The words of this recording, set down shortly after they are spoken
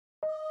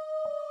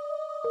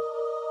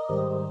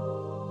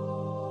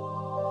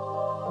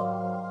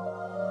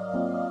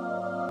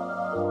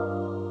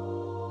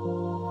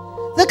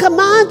The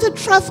command to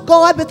trust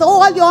God with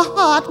all your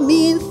heart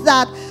means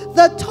that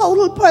the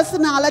total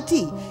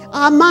personality,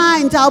 our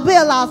minds, our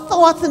will, our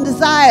thoughts and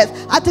desires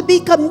are to be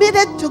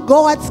committed to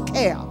God's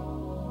care.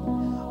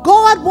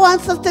 God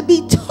wants us to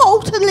be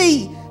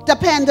totally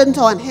dependent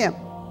on Him.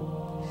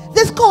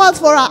 This calls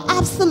for our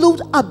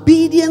absolute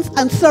obedience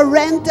and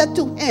surrender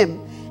to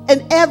Him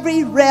in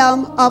every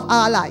realm of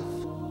our life.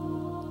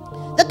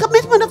 The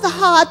commitment of the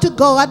heart to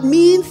God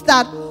means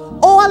that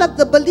all of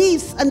the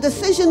beliefs and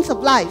decisions of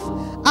life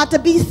are to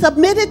be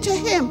submitted to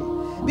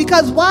Him,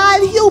 because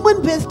while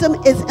human wisdom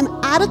is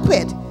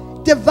inadequate,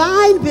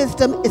 divine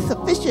wisdom is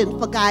sufficient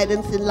for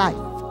guidance in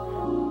life.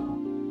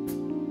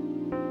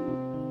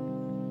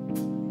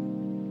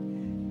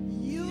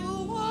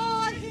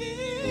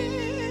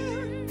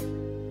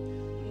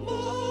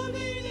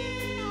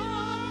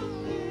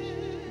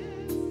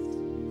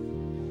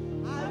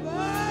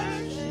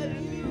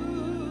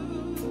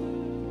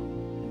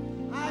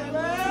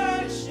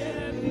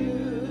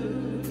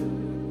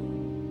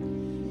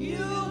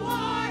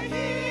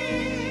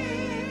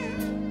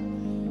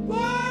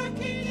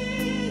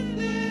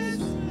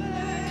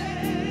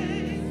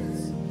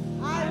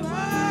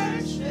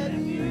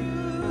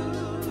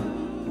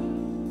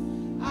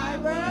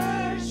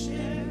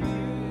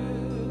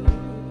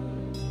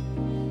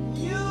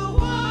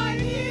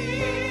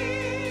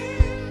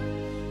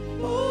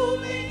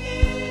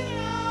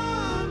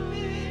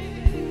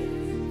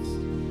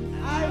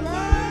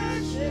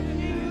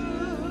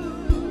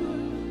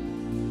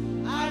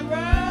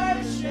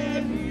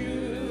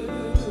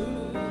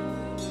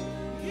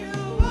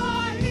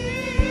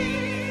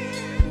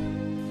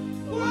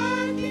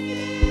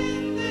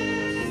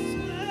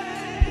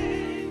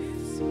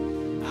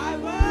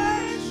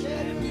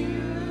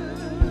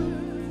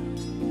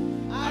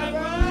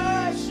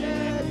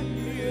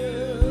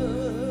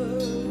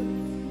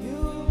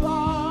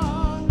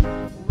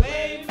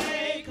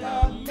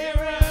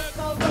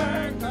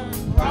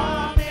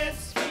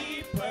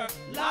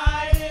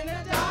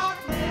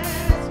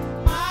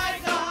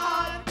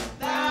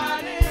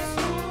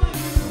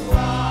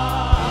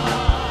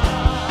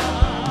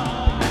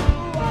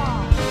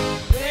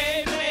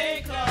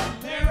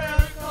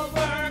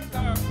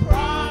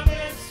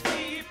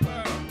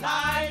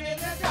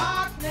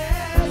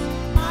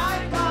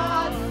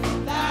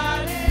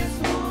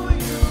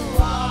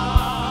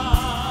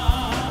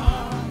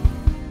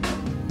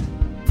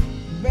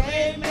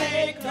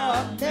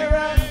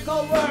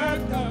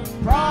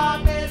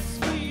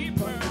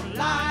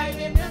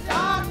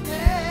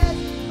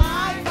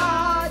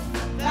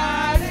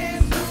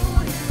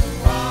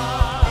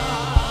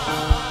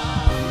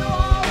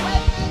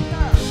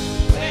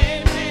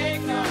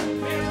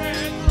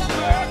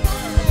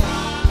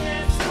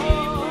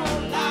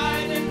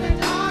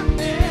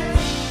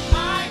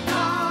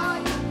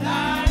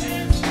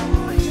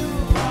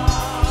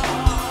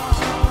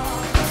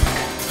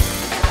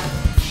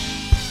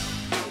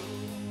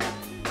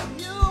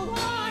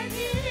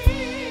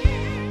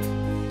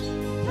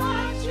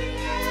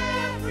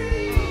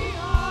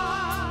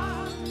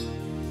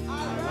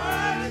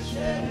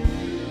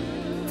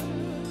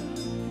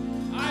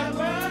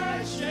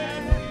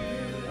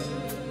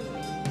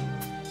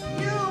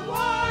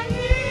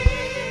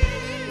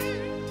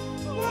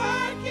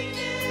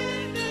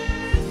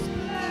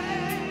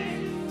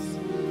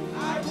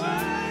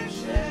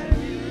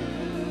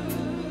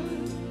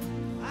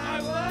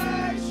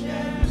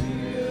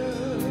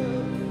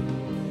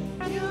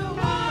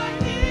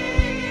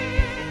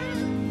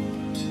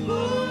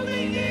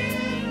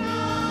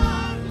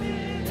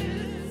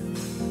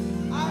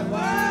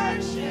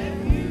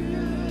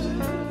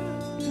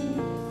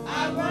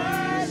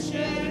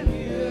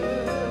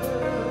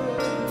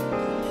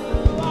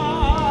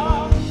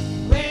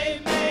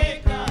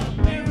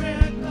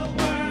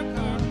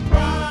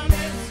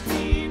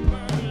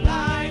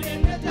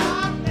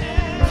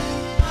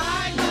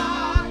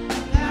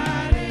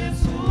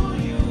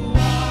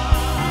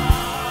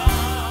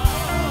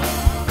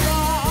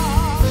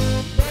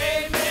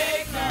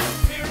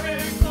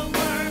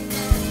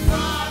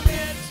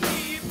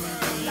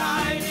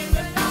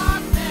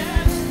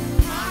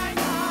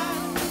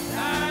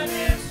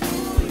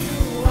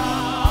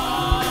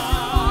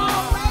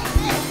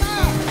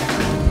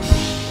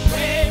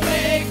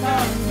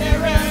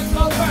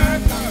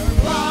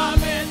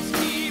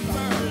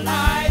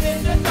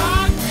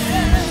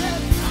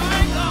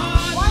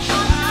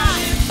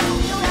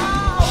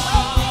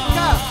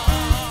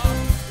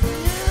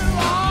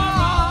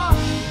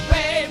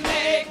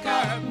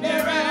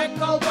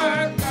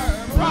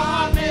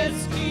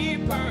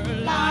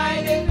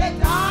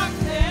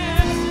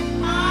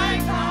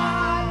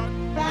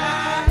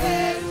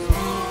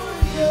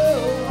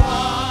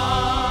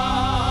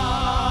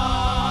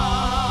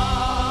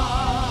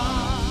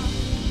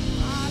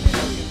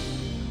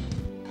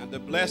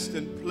 blessed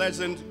and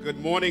pleasant good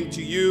morning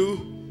to you,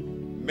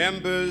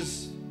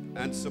 members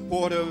and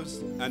supporters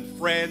and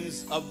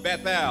friends of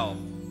Bethel,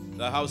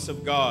 the house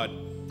of God.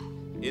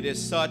 It is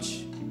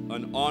such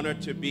an honor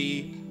to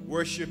be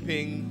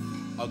worshiping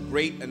a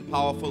great and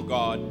powerful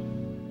God.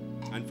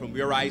 And from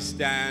where I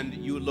stand,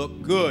 you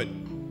look good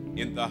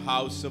in the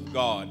house of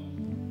God.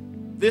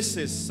 This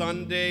is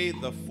Sunday,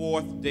 the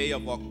 4th day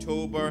of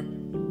October,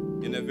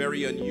 in a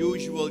very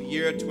unusual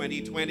year,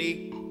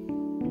 2020.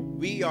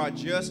 We are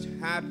just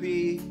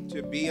happy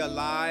to be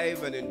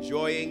alive and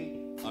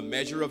enjoying a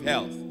measure of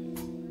health.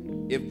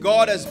 If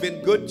God has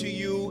been good to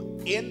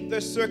you in the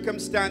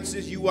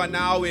circumstances you are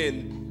now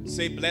in,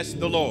 say, bless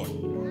the Lord.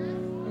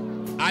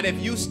 And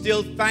if you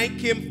still thank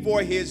Him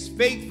for His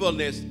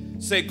faithfulness,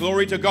 say,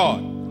 glory to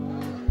God.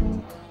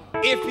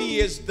 If He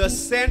is the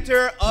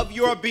center of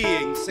your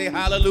being, say,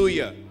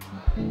 hallelujah.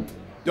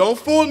 Don't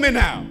fool me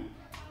now.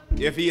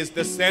 If He is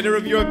the center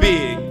of your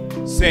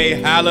being, say,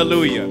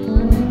 hallelujah.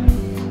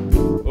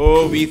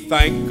 Oh, we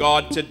thank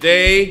God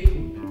today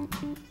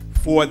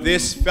for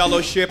this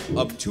fellowship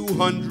of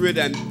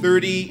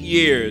 230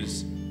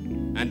 years,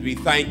 and we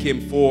thank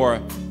Him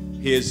for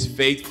His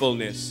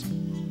faithfulness.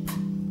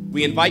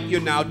 We invite you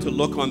now to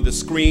look on the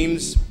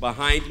screens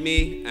behind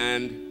me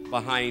and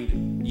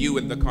behind you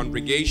in the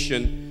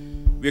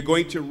congregation. We're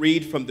going to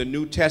read from the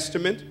New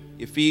Testament,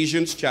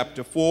 Ephesians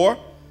chapter 4,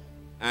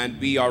 and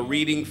we are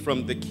reading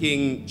from the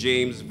King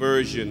James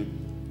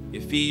Version,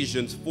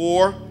 Ephesians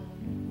 4,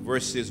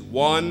 verses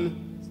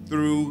 1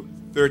 through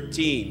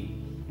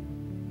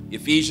 13.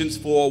 Ephesians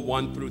 4,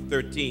 1 through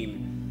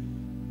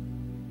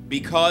 13.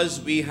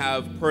 Because we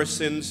have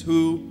persons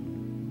who,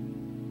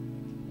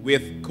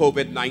 with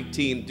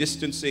COVID-19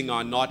 distancing,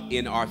 are not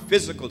in our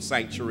physical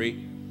sanctuary,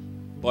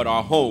 but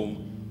our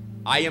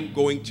home, I am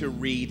going to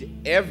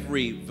read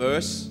every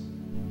verse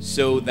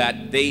so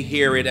that they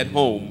hear it at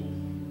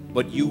home,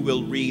 but you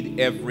will read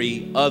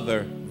every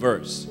other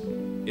verse.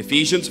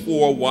 Ephesians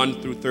 4,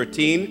 1 through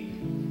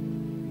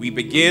 13. We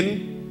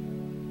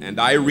begin, and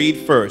I read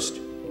first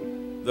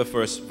the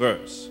first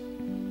verse.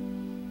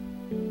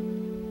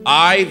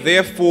 I,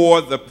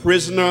 therefore, the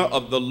prisoner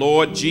of the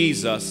Lord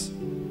Jesus,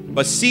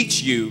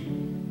 beseech you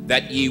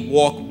that ye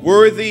walk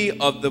worthy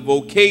of the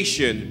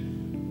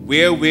vocation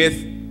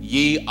wherewith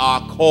ye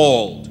are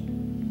called,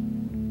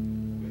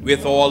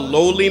 with all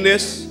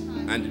lowliness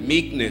and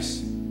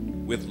meekness,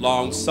 with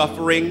long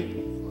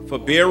suffering,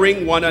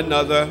 forbearing one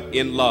another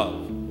in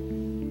love,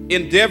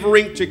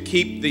 endeavoring to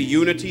keep the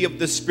unity of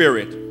the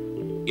Spirit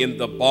in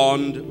the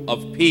bond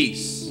of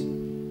peace.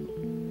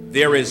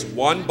 There is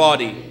one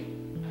body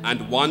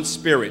and one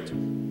Spirit,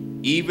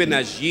 even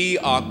as ye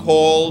are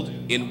called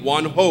in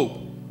one hope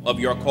of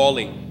your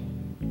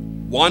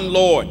calling, one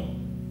Lord,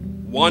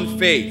 one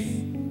faith,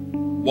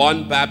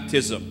 one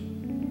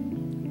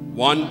baptism,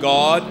 one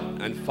God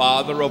and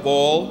Father of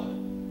all,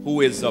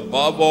 who is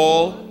above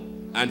all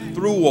and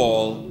through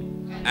all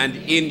and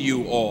in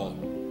you all.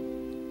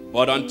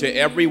 But unto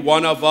every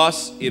one of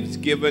us is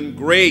given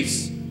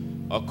grace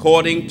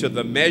according to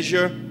the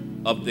measure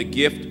of the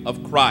gift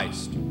of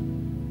Christ.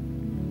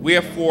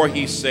 Wherefore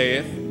he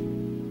saith,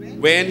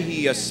 when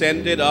he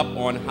ascended up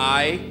on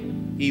high,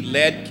 he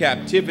led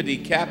captivity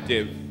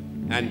captive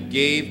and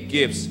gave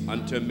gifts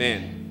unto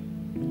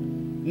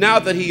men. Now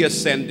that he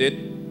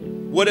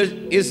ascended, what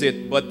is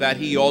it but that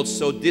he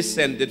also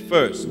descended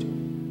first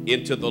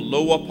into the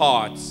lower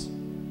parts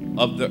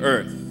of the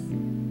earth?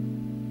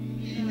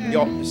 He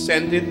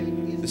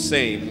ascended the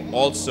same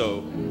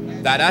also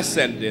that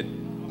ascended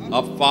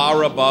up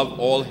far above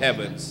all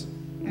heavens,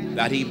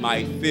 that he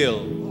might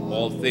fill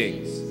all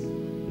things.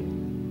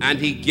 And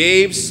he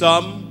gave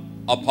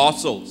some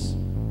apostles,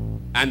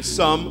 and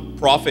some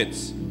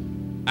prophets,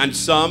 and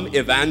some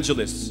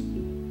evangelists,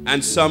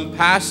 and some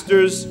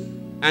pastors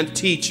and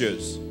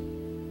teachers,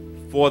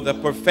 for the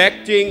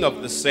perfecting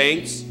of the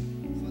saints,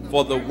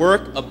 for the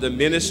work of the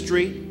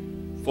ministry,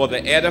 for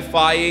the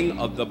edifying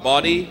of the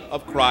body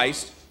of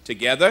Christ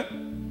together,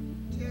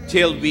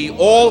 till we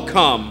all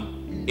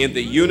come in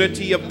the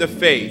unity of the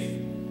faith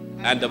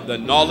and of the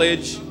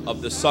knowledge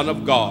of the Son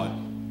of God,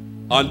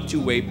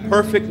 unto a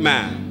perfect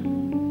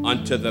man,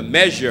 unto the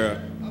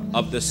measure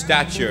of the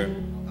stature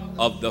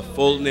of the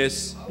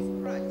fullness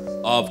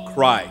of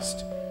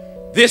Christ.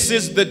 This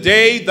is the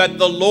day that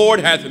the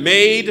Lord hath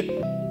made.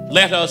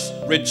 Let us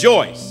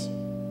rejoice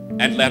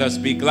and let us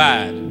be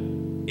glad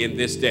in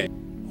this day.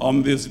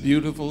 On this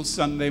beautiful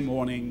Sunday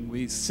morning,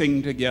 we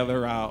sing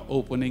together our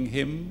opening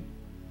hymn,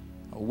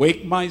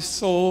 Awake my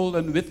soul,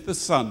 and with the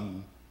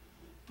sun,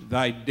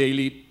 thy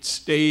daily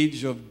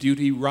stage of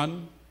duty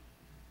run.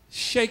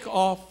 Shake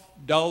off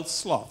dull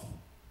sloth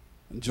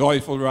and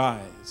joyful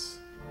rise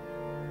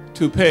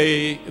to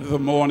pay the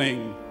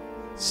morning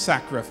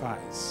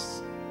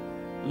sacrifice.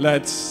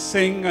 Let's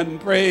sing and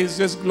praise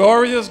this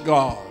glorious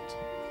God,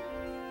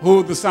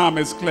 who the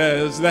psalmist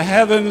declares, the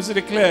heavens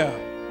declare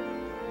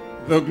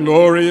the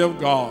glory of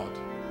God,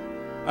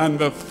 and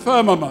the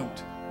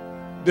firmament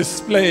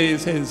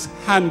displays his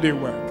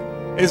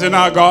handiwork. Isn't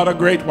our God a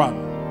great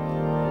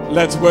one?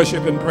 Let's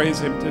worship and praise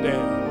him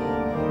today.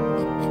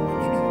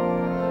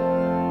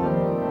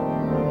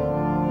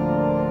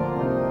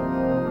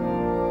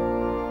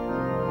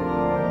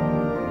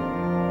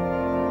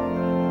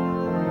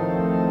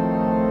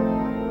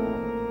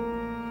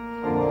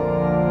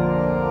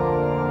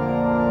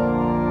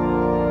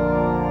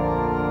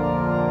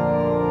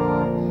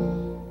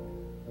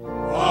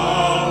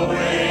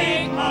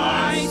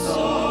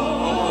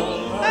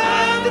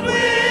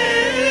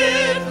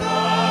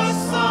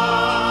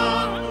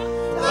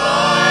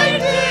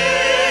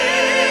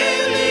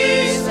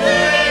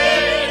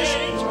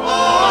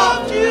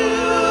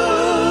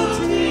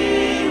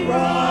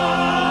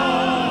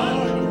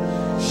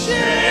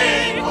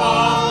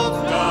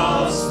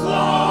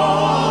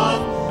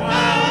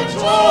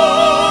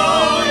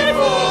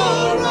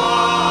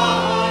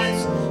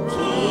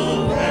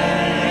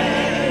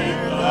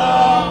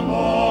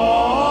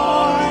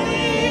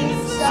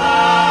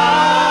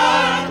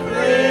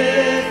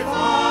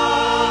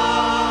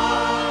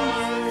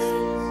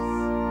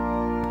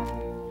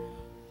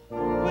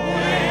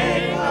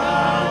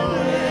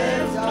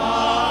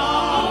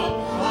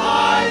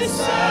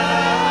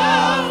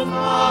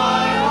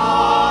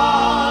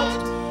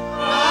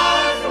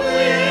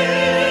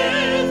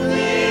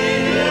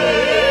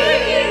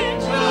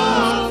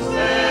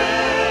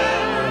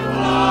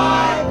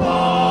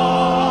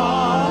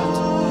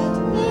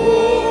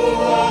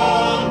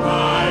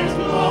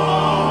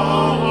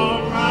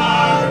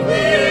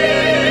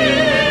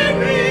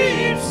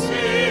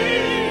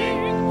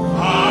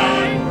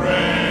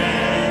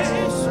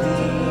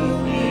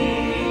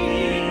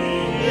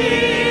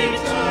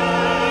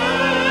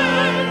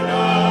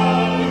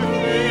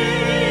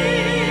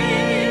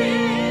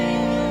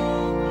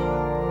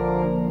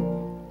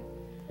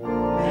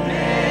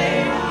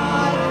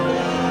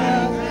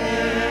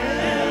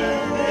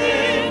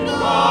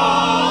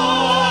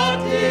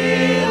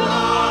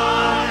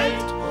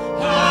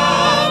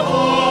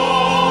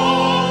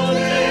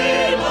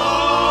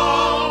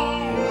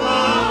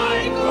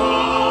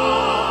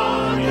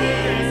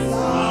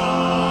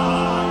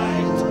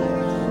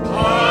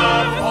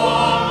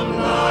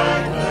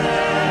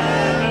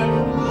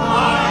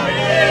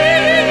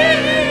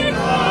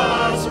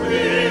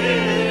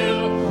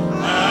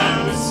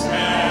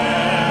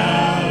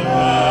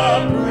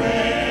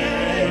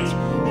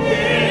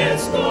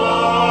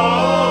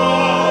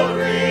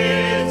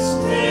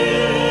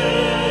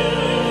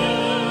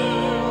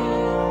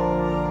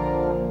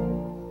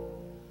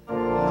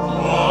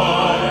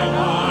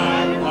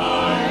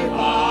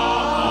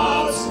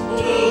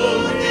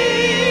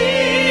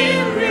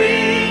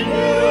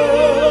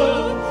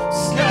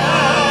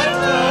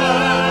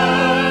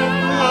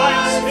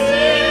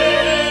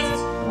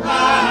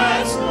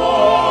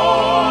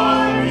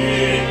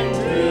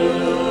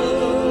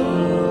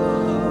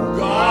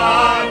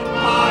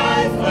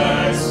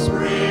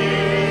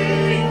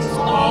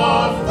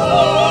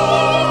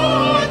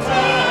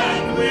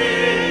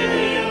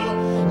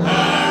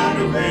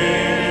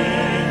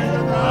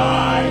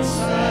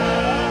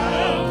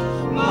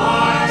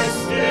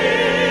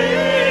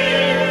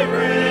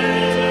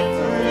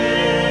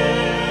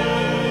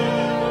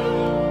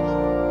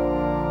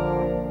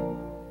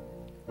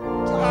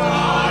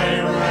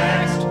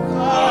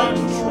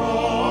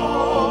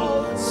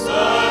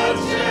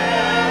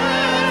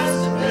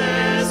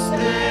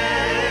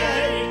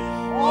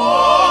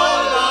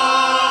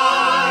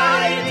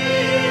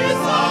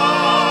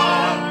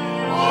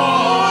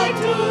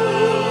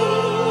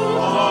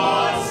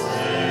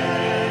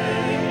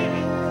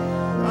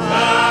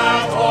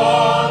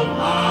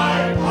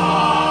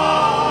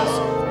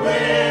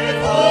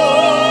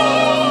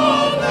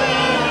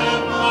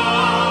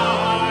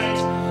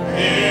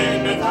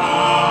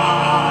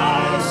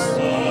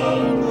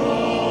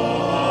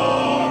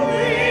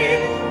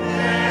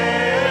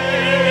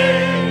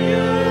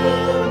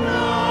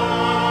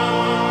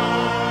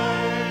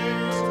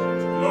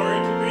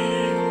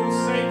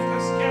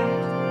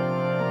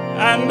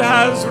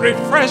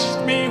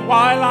 refreshed me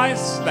while I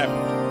slept.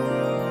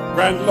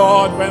 Grant,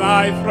 Lord, when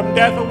I from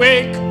death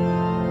awake,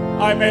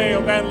 I may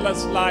of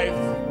endless life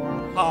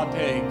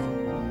partake.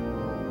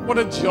 What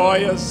a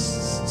joyous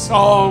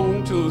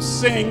song to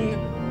sing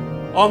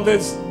on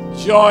this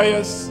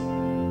joyous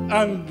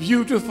and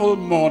beautiful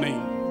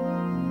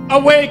morning.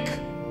 Awake,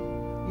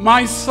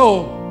 my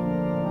soul,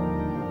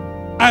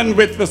 and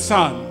with the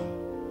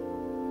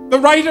sun. The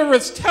writer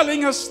is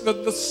telling us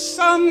that the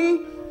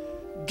sun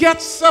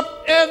gets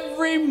up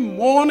every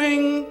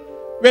morning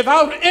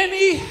without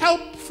any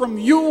help from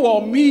you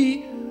or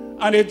me,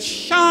 and it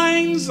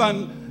shines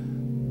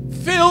and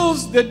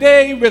fills the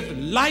day with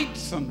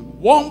light and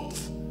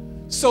warmth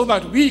so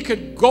that we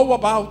could go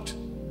about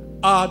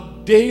our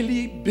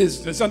daily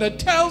business. And it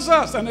tells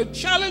us and it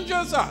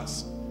challenges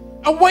us,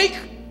 awake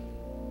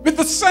with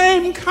the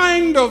same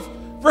kind of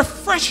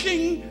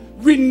refreshing,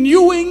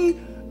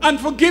 renewing, and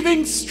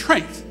forgiving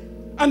strength,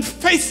 and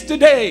face the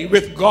day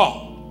with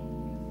God.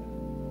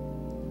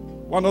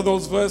 One of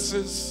those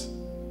verses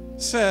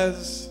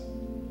says,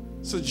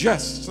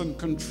 suggests and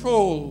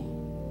control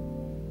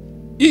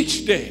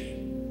each day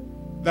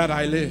that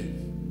I live,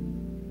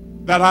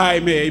 that I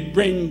may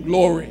bring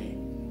glory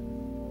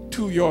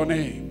to your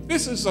name.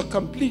 This is a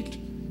complete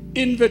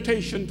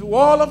invitation to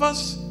all of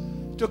us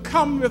to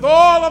come with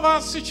all of our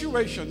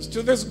situations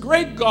to this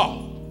great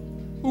God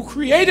who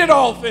created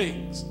all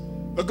things,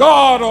 the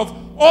God of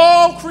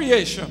all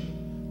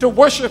creation, to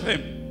worship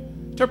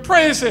him, to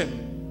praise him,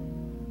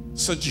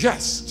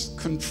 suggest,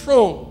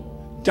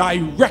 control,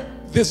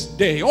 direct this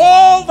day,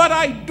 all that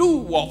I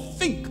do or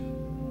think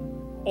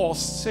or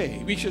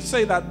say. We should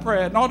say that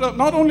prayer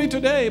not only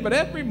today, but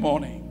every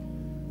morning.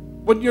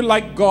 Wouldn't you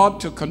like God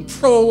to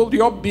control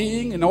your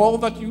being in all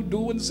that you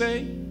do and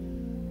say?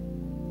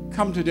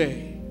 Come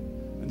today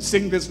and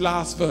sing this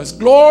last verse.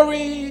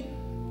 Glory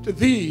to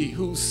thee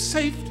who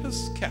safe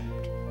has kept.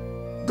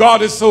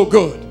 God is so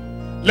good.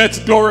 Let's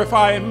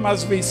glorify him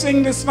as we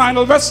sing this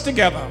final verse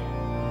together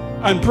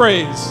and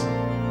praise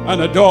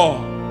and adore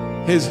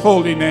his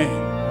holy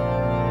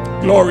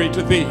name. Glory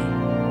to thee.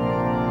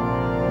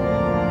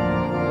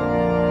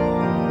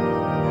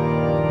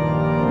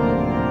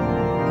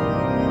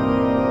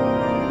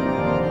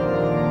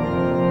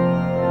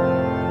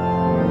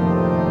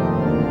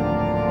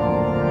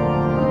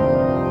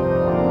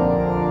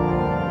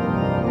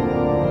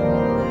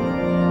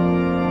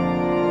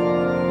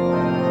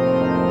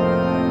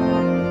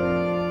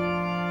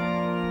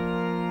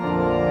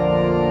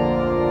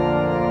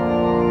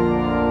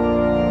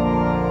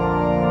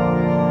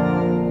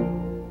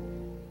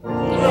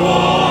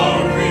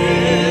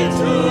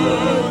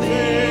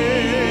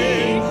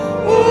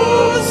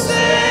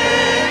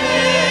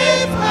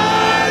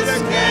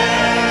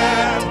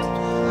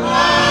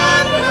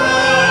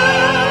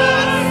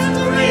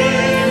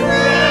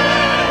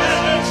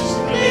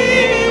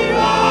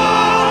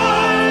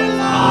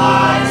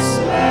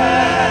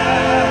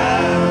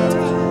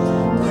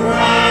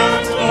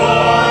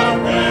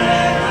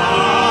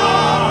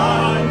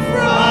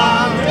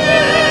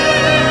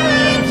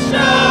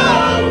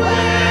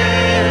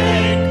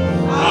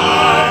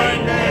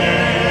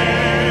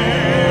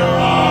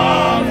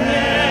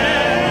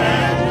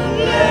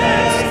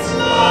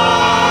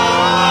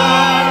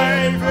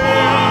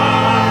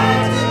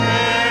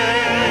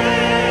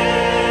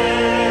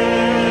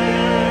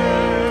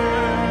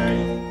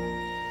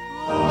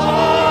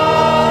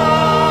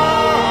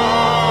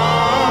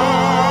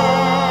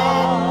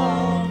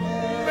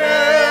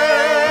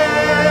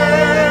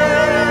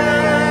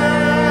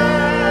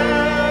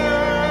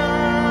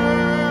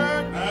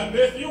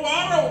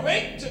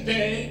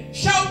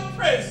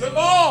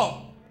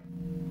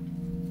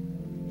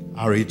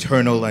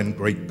 Eternal and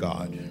great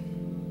God,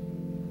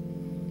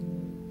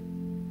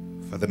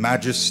 for the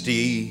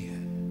majesty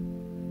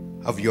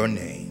of your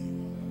name,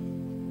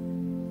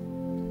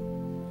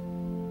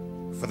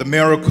 for the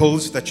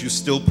miracles that you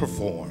still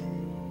perform,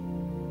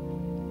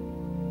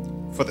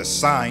 for the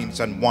signs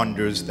and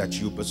wonders that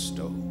you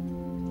bestow.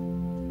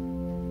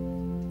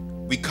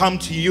 We come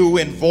to you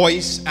in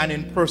voice and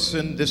in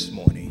person this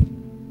morning,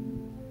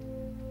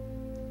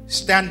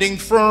 standing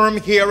firm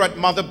here at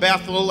Mother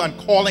Bethel and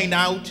calling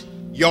out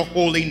your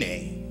holy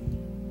name,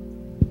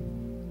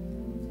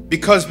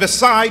 because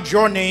beside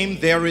your name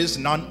there is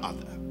none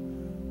other.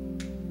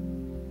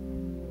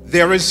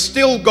 There is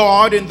still,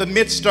 God, in the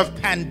midst of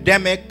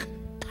pandemic,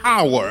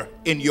 power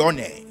in your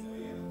name.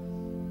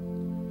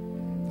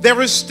 There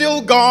is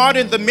still, God,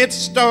 in the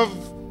midst of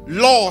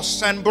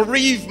loss and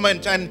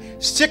bereavement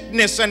and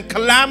sickness and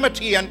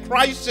calamity and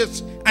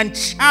crisis and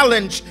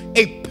challenge,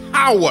 a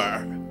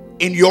power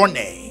in your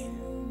name.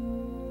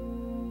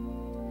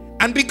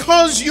 And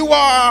because you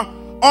are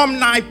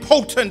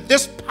omnipotent,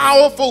 this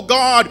powerful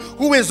God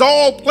who is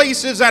all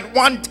places at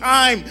one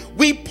time,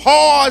 we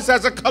pause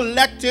as a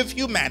collective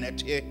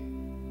humanity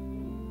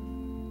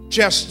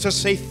just to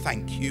say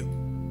thank you.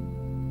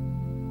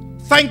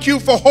 Thank you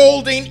for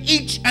holding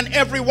each and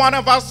every one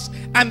of us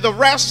and the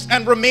rest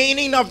and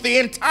remaining of the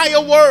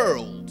entire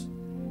world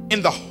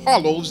in the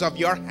hollows of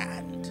your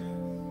hand.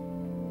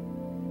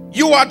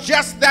 You are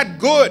just that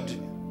good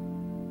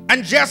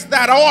and just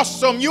that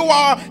awesome. You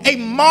are a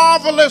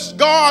marvelous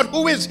God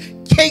who is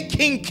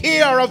taking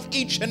care of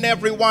each and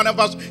every one of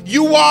us.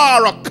 You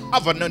are a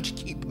covenant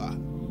keeper.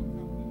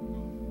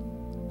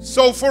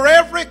 So for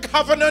every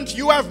covenant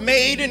you have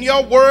made in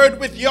your word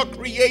with your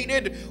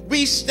created,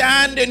 we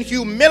stand in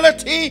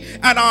humility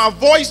and our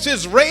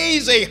voices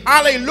raise a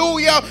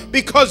hallelujah,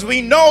 because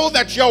we know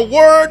that your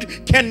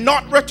word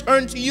cannot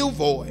return to you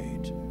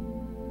void.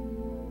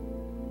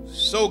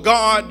 So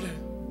God,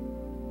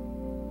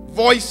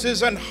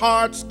 voices and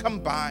hearts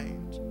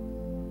combined,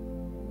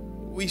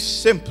 we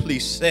simply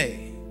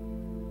say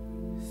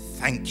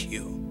thank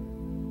you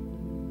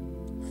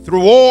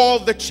through all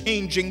the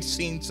changing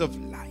scenes of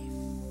life.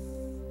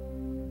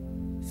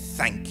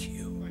 Thank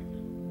you.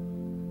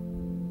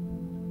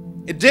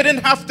 It didn't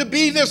have to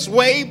be this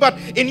way, but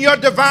in your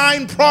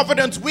divine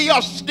providence, we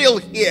are still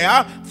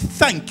here.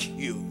 Thank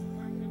you.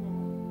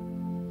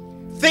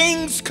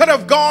 Things could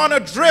have gone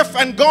adrift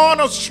and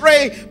gone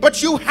astray,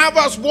 but you have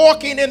us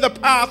walking in the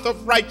path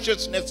of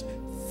righteousness.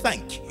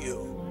 Thank you.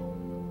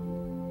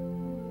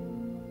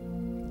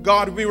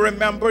 God, we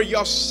remember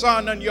your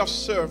son and your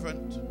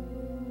servant,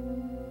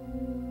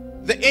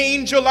 the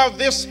angel of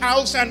this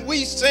house, and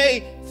we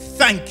say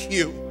thank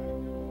you.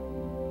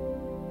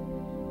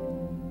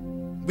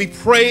 We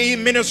pray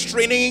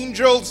ministering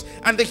angels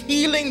and the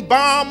healing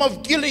balm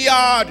of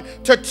Gilead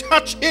to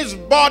touch his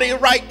body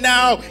right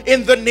now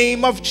in the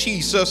name of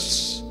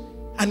Jesus.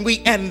 And we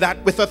end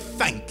that with a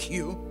thank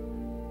you.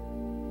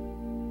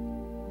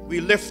 We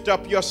lift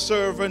up your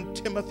servant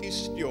Timothy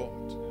Stewart.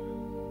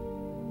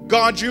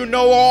 God, you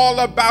know all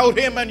about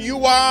him, and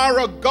you are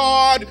a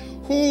God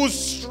whose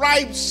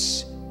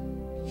stripes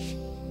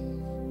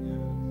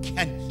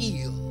can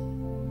heal.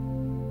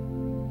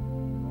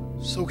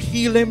 So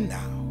heal him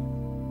now.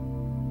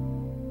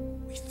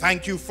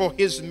 Thank you for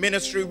his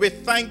ministry. We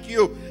thank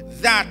you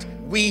that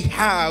we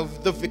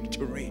have the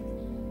victory.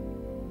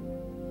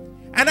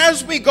 And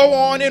as we go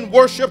on in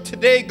worship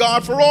today,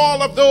 God, for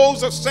all of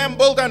those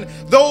assembled and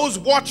those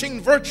watching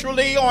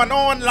virtually on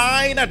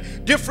online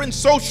and different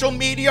social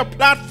media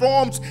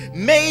platforms,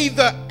 may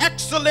the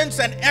excellence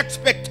and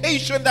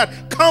expectation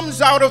that comes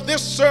out of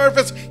this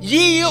service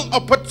yield a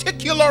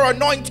particular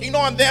anointing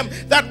on them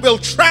that will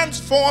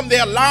transform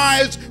their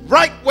lives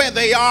right where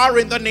they are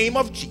in the name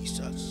of Jesus.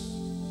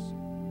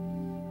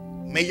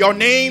 May your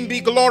name be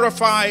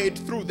glorified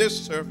through this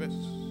service.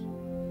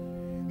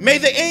 May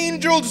the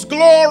angels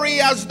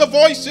glory as the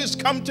voices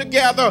come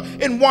together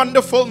in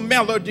wonderful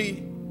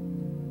melody.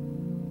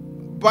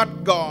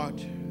 But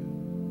God,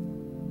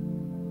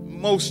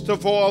 most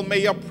of all, may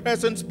your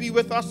presence be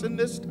with us in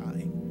this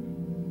time.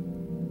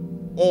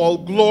 All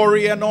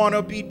glory and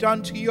honor be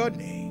done to your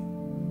name.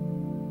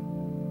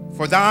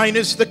 For thine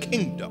is the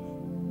kingdom,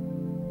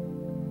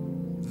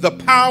 the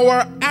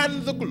power,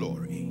 and the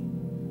glory,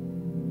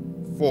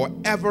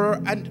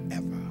 forever and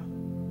ever.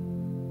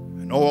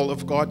 And all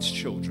of God's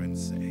children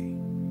say,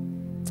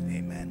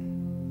 amen.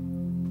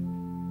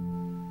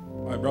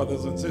 My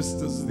brothers and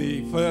sisters,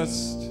 the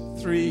first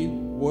three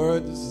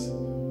words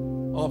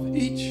of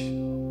each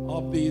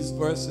of these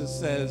verses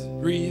says,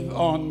 breathe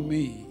on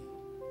me.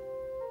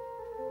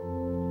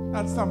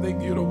 That's something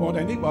you don't want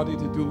anybody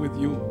to do with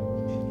you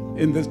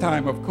in this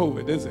time of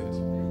COVID, is it?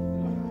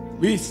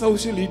 We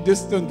socially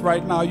distant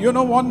right now. You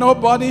don't want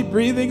nobody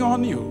breathing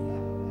on you.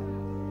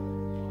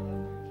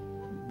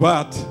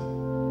 But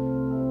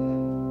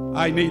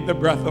I need the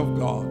breath of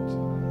God.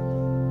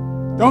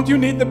 Don't you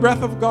need the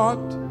breath of God?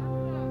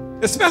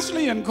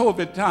 Especially in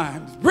COVID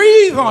times.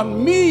 Breathe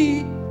on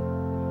me,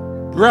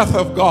 breath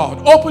of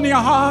God. Open your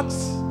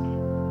hearts.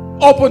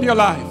 Open your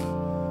life.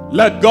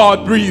 Let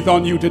God breathe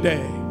on you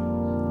today.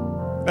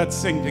 Let's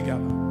sing together.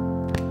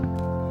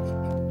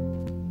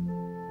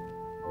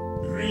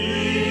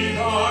 Breathe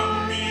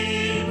on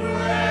me,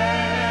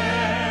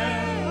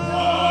 breath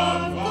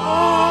of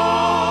God.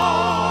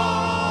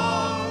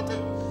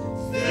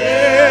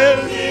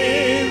 Fill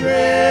me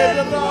with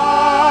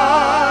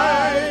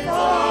life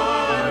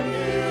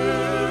anew,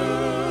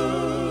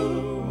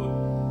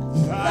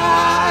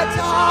 that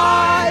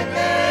I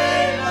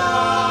may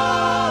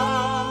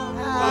love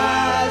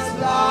as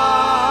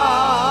long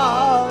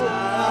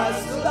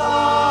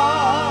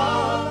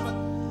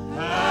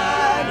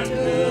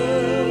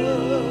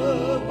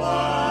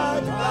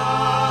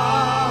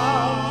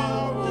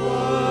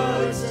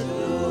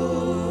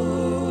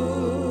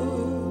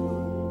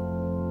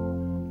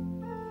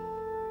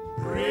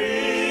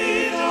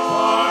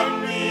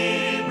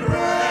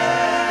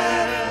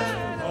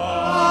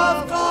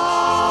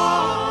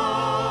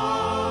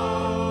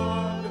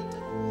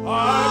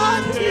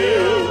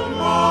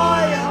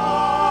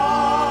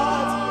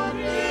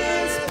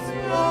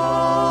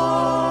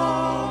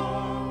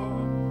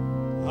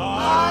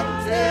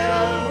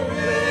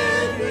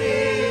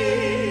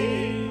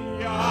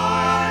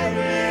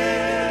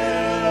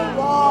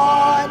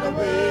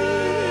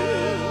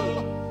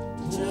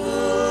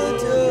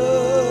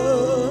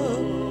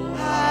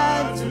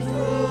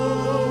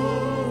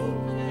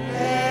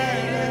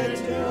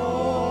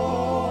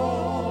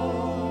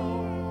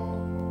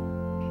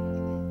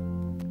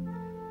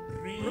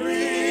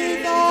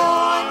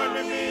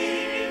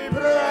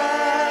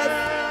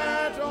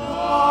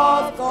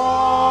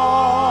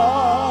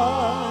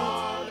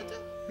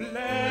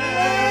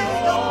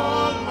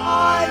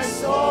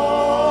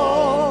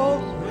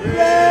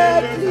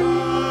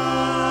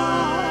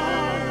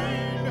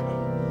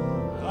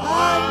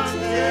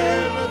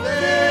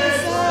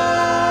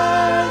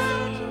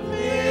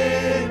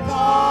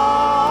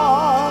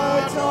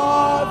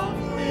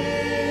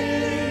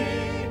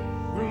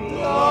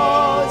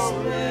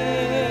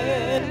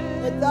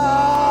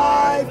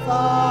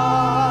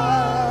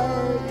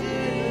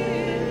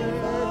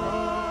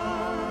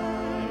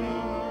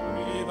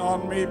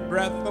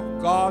breath of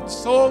God,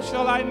 so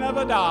shall I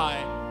never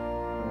die.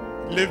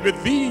 Live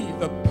with thee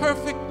the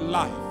perfect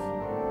life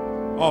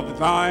of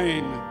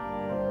thine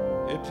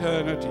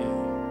eternity.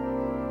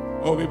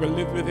 Oh, we will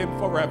live with him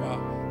forever.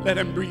 Let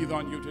him breathe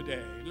on you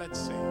today. Let's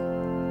sing.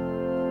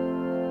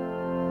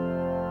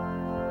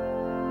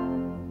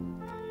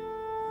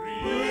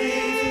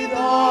 Breathe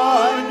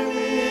on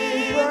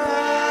me,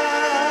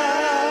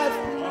 breath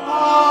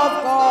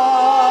of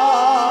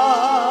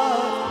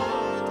God,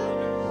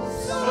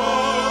 so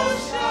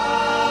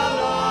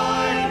shall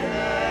I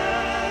never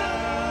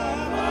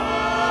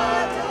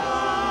die,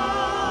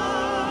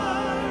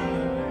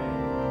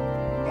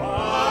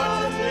 but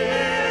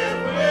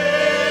live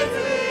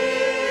with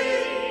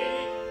thee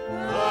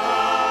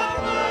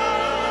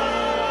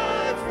the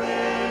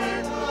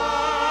perfect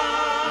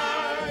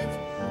life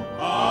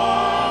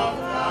of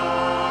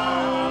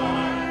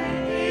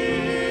thine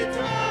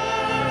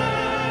eternity.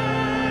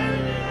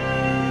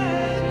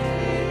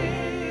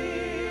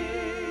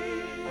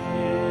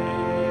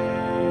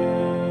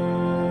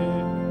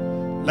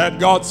 Let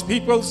God's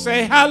people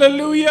say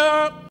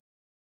hallelujah.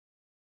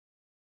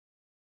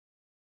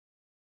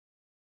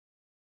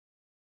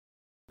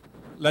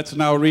 Let's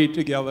now read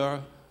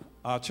together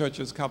our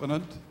church's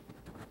covenant.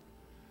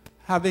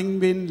 Having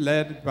been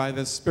led by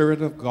the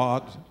Spirit of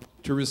God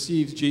to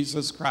receive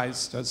Jesus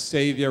Christ as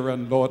Savior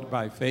and Lord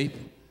by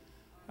faith,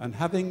 and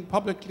having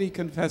publicly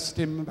confessed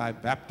him by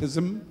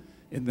baptism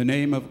in the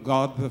name of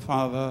God the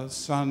Father,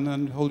 Son,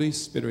 and Holy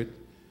Spirit,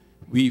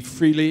 we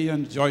freely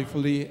and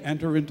joyfully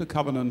enter into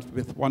covenant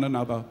with one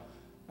another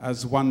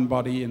as one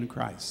body in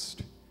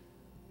Christ.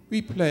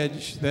 We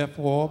pledge,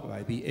 therefore,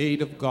 by the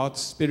aid of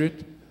God's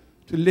Spirit,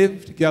 to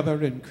live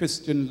together in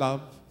Christian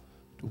love,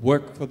 to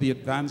work for the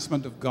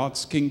advancement of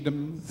God's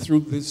kingdom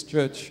through this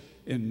church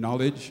in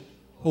knowledge,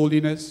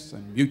 holiness,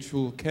 and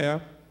mutual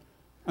care,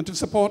 and to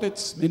support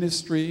its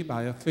ministry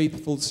by a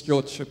faithful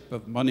stewardship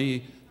of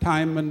money,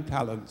 time, and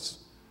talents,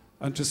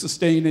 and to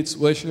sustain its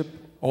worship,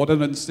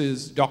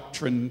 ordinances,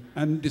 doctrine,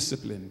 and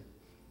discipline.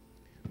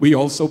 We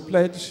also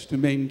pledge to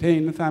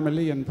maintain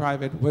family and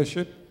private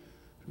worship,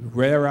 to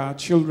rear our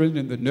children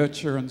in the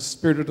nurture and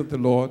spirit of the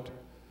Lord,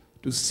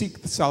 to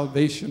seek the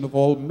salvation of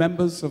all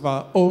members of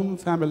our own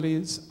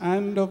families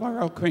and of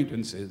our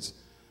acquaintances,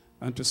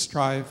 and to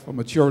strive for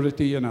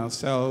maturity in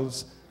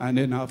ourselves and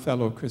in our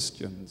fellow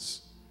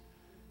Christians.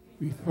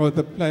 We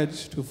further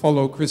pledge to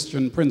follow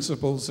Christian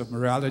principles of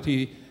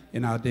morality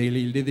in our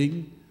daily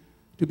living,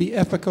 to be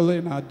ethical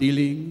in our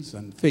dealings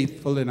and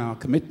faithful in our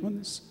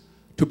commitments,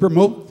 to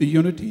promote the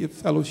unity of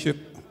fellowship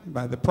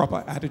by the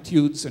proper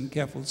attitudes and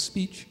careful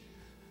speech,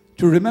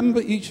 to remember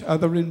each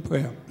other in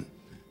prayer,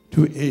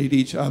 to aid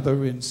each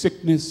other in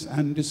sickness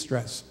and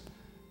distress,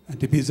 and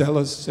to be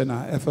zealous in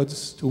our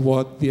efforts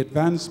toward the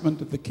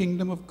advancement of the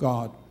kingdom of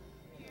God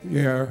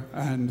here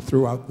and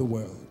throughout the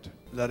world.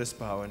 Let us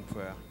bow in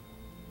prayer.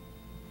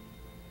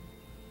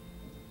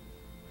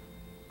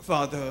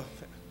 Father,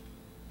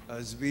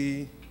 as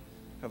we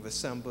have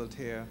assembled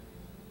here,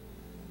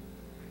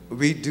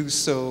 we do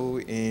so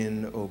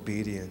in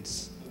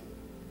obedience.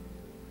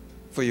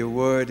 For your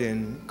word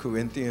in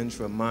Corinthians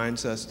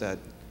reminds us that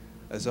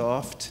as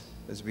oft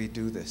as we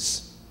do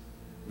this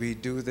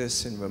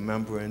in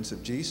remembrance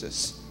of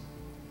Jesus,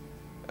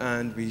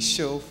 and we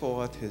show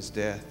forth his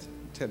death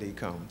till he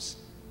comes.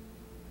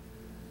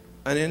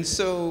 And in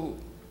so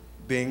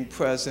being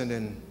present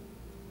and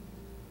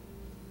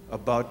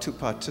about to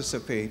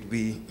participate,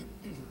 we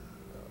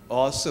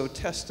also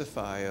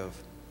testify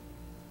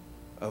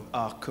of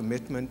our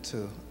commitment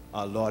to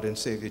our Lord and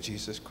Savior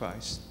Jesus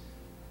Christ,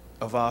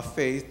 of our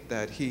faith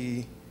that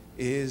he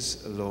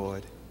is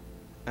Lord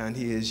and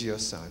he is your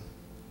Son.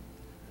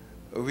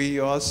 We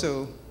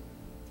also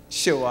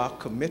show our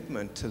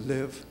commitment to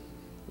live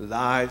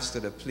lives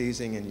that are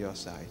pleasing in your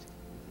sight.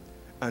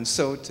 And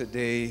so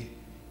today,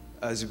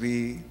 as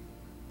we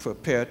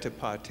prepare to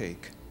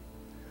partake,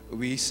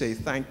 we say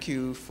thank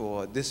you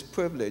for this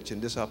privilege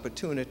and this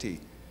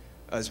opportunity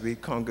as we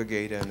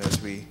congregate and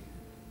as we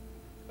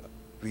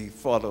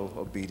follow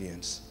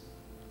obedience.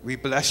 We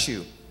bless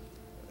you.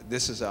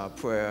 This is our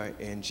prayer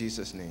in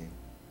Jesus' name.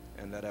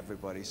 And let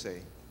everybody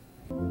say,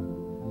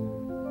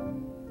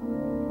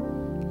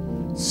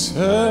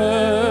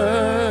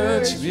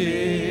 search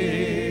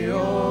me,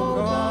 O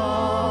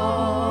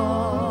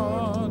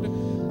God,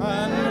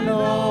 and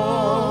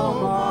know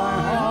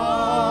my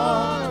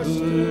heart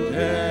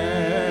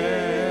today.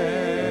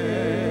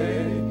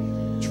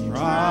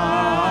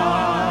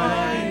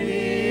 Try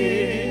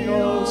me,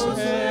 O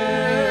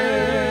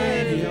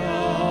Savior,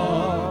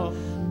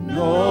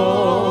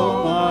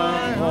 know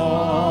my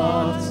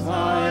heart,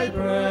 I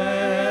pray.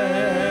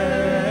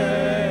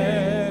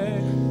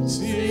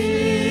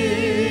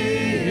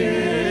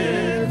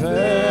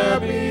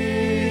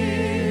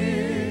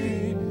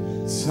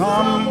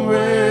 Some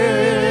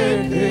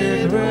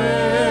wicked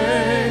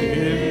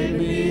way in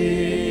me,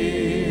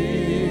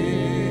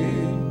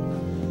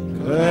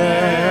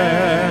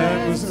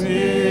 cleanse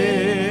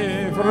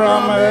me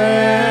from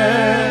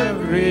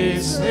every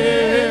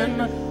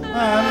sin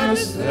and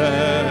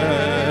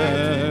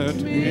set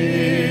me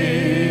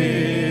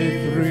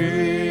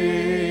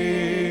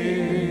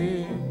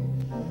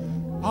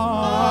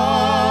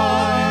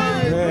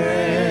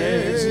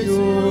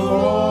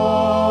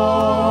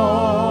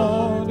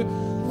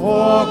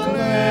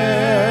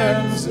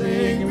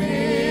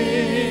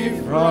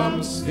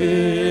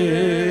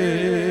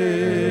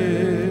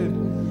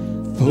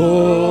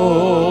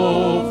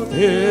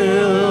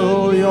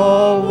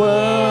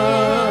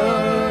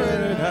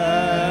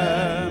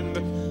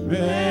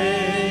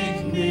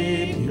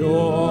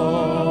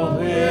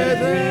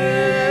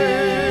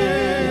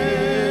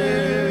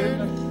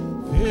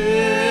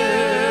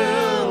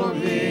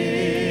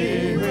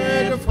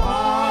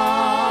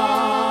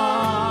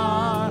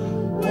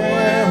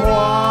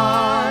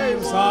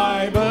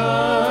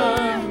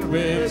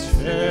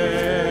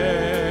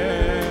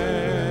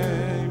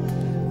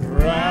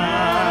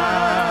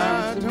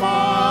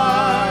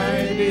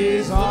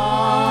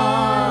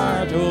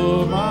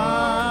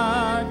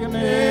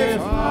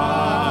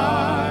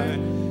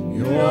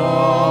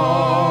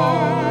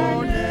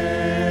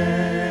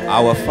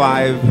Our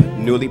 5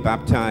 newly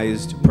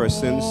baptized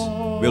persons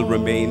will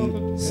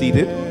remain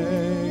seated.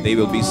 They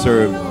will be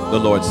served the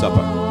Lord's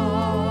Supper.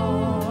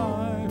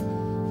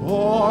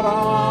 For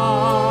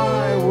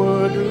I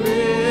would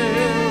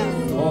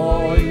live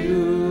for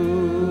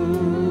you.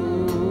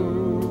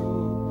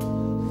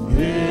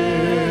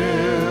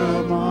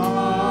 Fill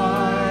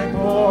my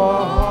poor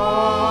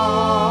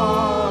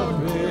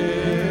heart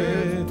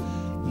with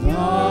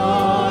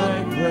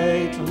thy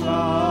great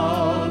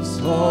love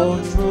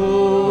so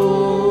true.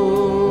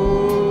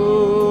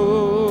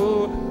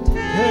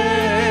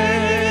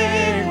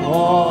 Take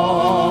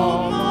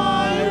all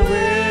my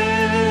will,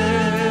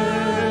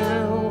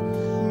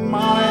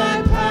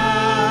 my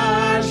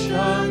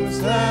passions,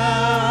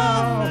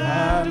 self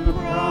and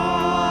pride.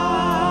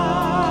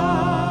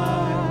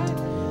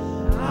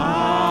 I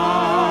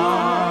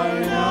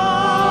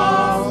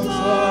now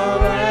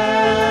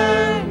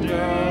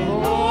surrender,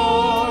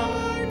 Lord,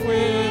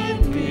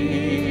 with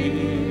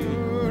me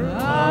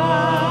abide.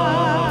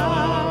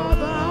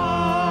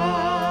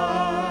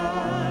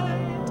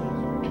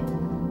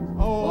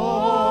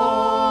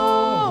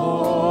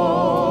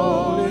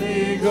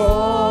 Holy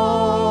Ghost,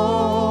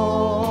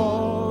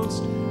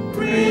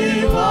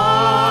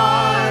 revival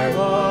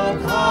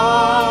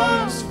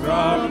comes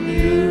from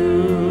you.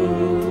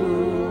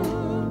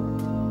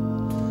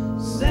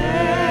 Send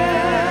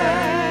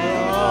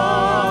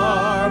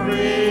a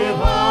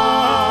revival,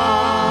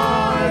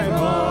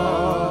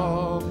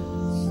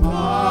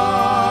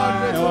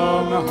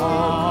 stardom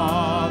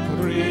heart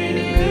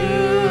renew.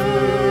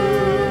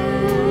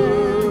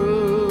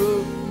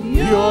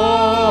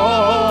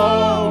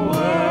 Your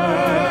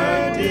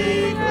word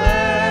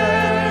declares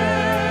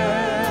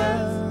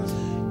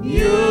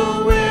you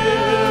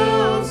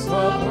will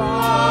supply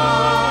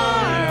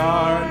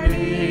our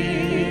need.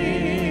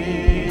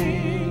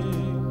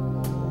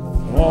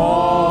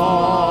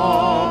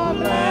 For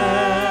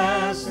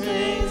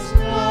blessings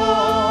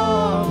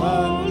come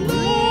and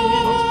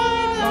Lord,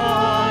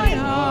 I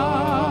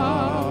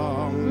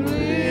humbly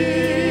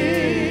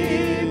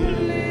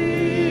plead.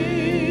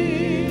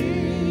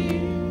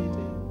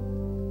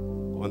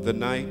 On the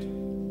night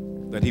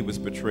that he was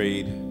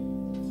betrayed,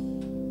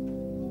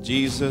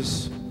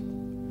 Jesus,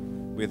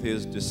 with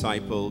his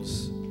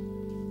disciples,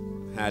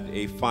 had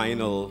a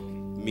final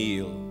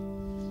meal,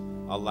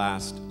 a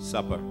last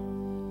supper.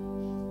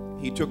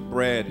 He took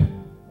bread,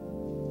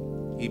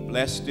 he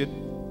blessed it,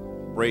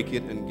 broke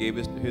it, and gave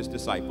it to his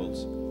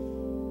disciples.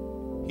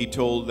 He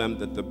told them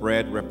that the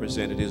bread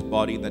represented his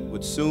body that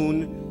would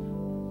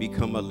soon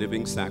become a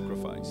living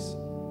sacrifice.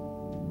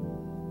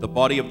 The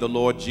body of the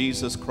Lord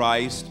Jesus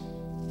Christ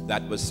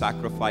that was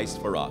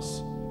sacrificed for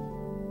us.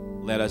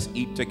 Let us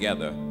eat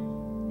together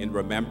in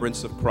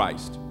remembrance of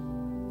Christ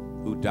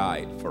who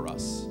died for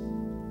us.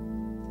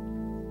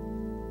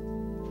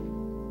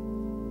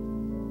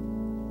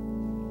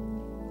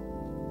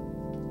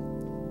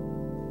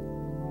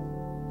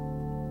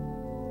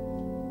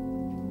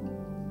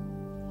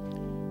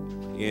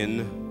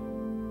 In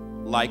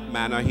like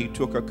manner, he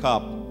took a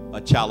cup, a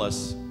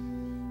chalice.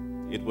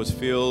 It was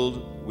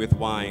filled with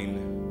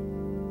wine.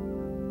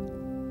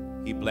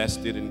 He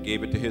blessed it and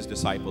gave it to his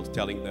disciples,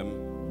 telling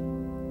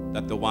them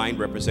that the wine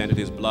represented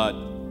his blood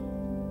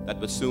that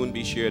would soon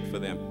be shed for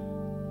them.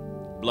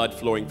 Blood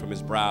flowing from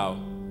his brow,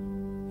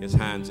 his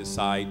hands, his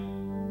side,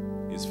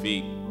 his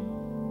feet.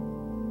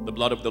 The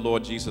blood of the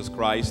Lord Jesus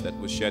Christ that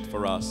was shed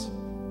for us.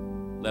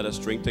 Let us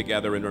drink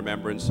together in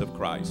remembrance of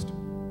Christ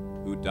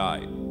who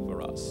died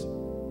for us.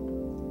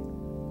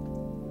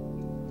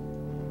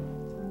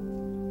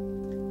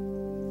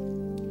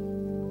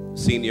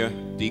 Senior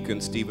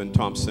Deacon Stephen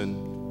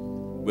Thompson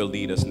will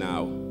lead us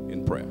now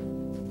in prayer.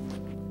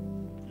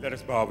 Let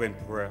us bow in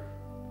prayer.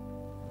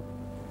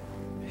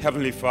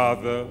 Heavenly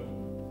Father,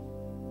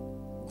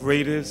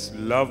 greatest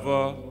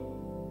lover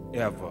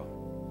ever,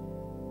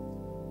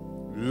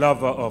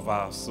 lover of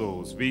our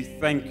souls, we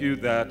thank you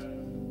that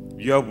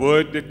your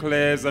word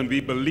declares, and we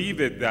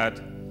believe it,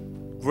 that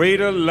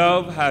greater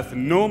love hath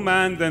no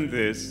man than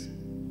this,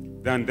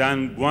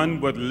 than one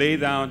would lay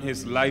down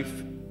his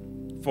life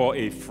for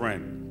a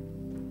friend.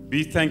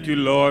 We thank you,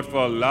 Lord,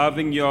 for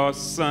allowing your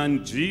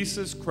Son,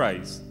 Jesus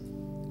Christ,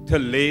 to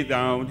lay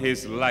down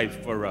his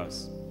life for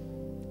us.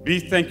 We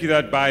thank you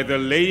that by the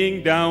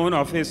laying down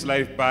of his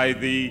life,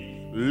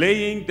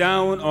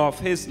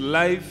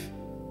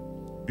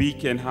 we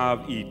can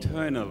have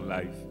eternal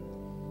life.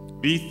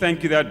 We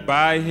thank you that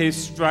by his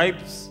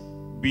stripes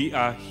we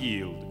are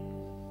healed.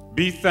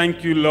 We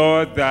thank you,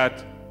 Lord,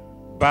 that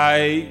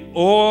by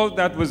all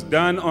that was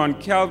done on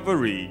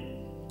Calvary,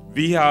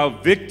 we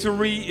have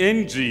victory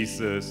in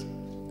Jesus,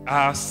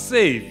 our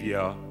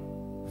Savior,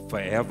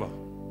 forever.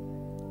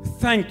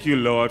 Thank you,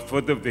 Lord,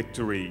 for the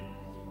victory.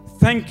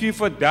 Thank you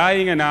for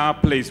dying in our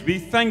place. We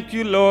thank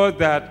you, Lord,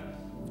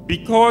 that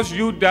because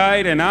you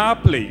died in our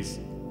place,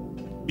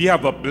 we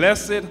have a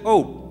blessed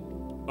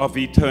hope of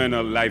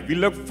eternal life. We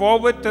look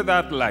forward to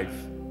that life,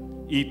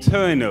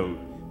 eternal,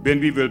 when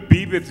we will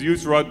be with you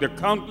throughout the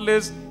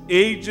countless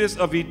ages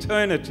of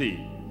eternity.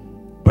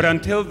 But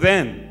until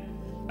then,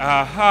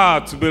 our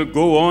hearts will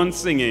go on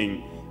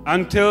singing.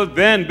 Until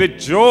then, with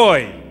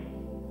joy,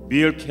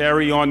 we'll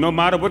carry on no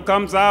matter what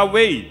comes our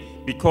way,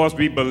 because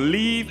we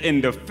believe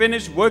in the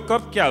finished work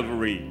of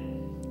Calvary.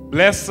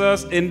 Bless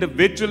us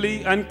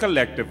individually and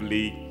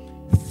collectively.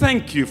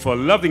 Thank you for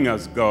loving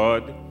us,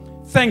 God.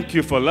 Thank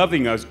you for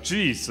loving us,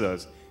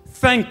 Jesus.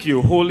 Thank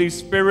you, Holy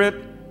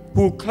Spirit,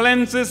 who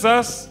cleanses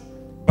us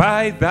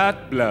by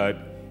that blood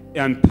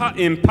and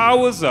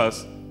empowers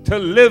us to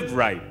live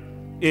right.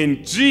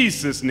 In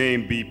Jesus'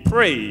 name we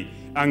pray.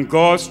 And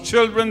God's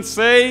children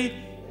say,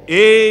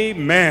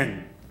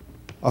 Amen.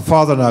 Our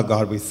Father and our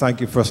God, we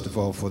thank you first of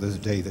all for this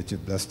day that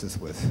you've blessed us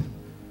with.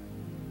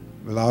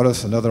 You allowed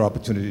us another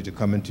opportunity to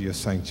come into your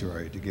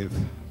sanctuary to give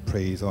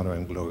praise, honor,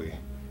 and glory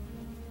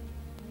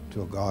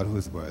to a God who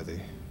is worthy.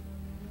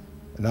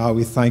 And now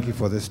we thank you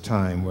for this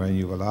time wherein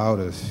you've allowed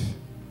us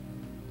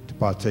to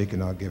partake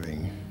in our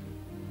giving,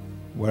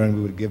 wherein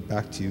we would give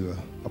back to you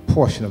a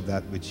portion of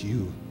that which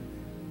you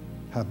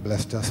have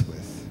blessed us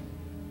with.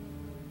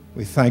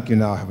 We thank you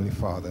now, Heavenly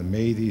Father, and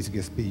may these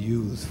gifts be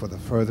used for the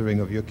furthering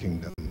of your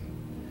kingdom,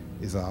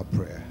 is our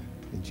prayer.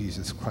 In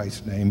Jesus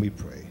Christ's name we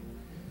pray.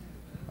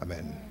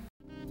 Amen.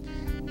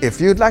 If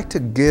you'd like to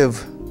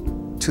give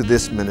to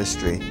this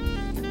ministry,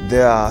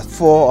 there are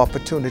 4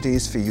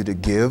 opportunities for you to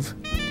give.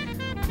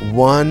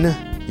 1,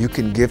 you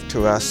can give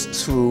to us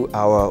through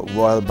our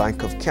Royal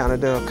Bank of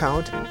Canada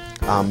account,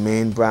 our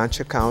main branch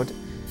account,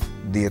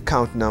 the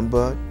account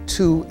number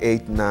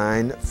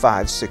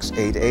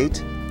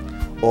 2895688,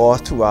 or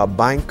through our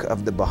Bank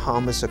of the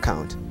Bahamas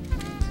account.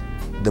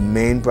 The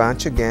main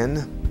branch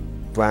again,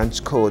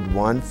 branch code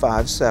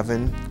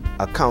 157,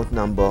 account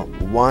number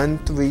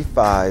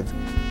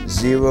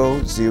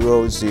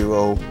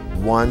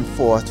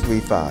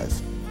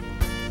 13500001435.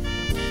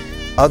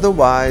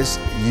 Otherwise,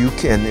 you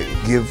can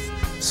give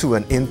through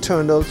an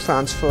internal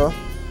transfer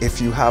if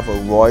you have a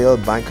Royal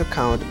Bank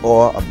account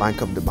or a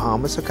Bank of the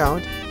Bahamas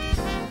account,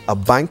 a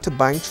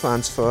bank-to-bank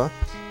transfer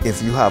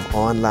if you have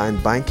online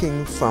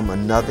banking from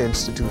another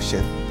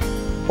institution,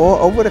 or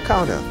over the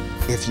counter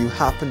if you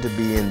happen to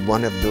be in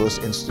one of those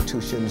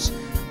institutions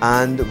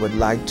and would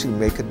like to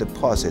make a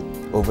deposit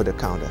over the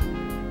counter.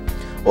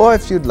 Or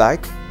if you'd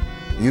like,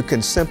 you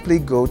can simply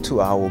go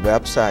to our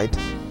website,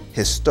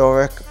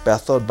 Historic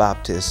Bethel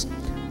Baptist,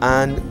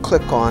 and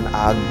click on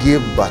our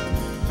Give button.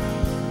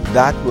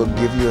 That will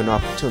give you an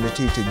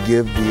opportunity to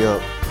give via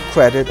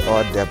credit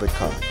or debit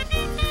card.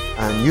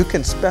 And you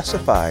can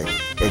specify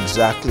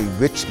exactly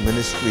which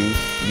ministry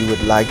you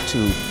would like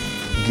to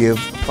give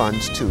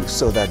funds to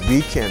so that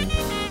we can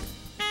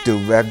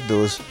direct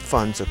those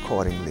funds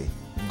accordingly.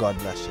 God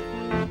bless you.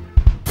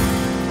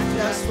 I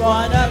just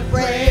want to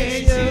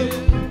praise you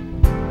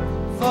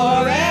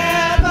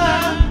forever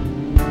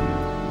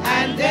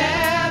and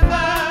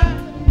ever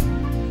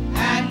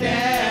and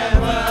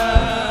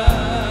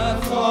ever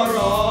for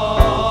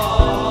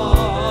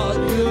all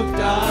you've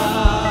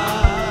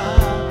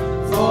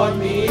done for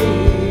me.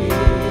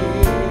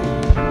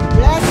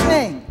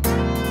 Blessings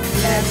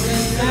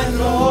and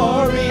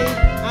glory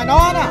And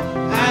honor.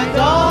 and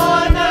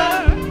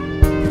honor,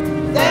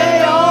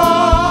 they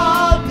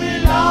all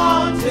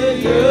belong to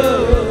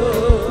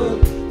you.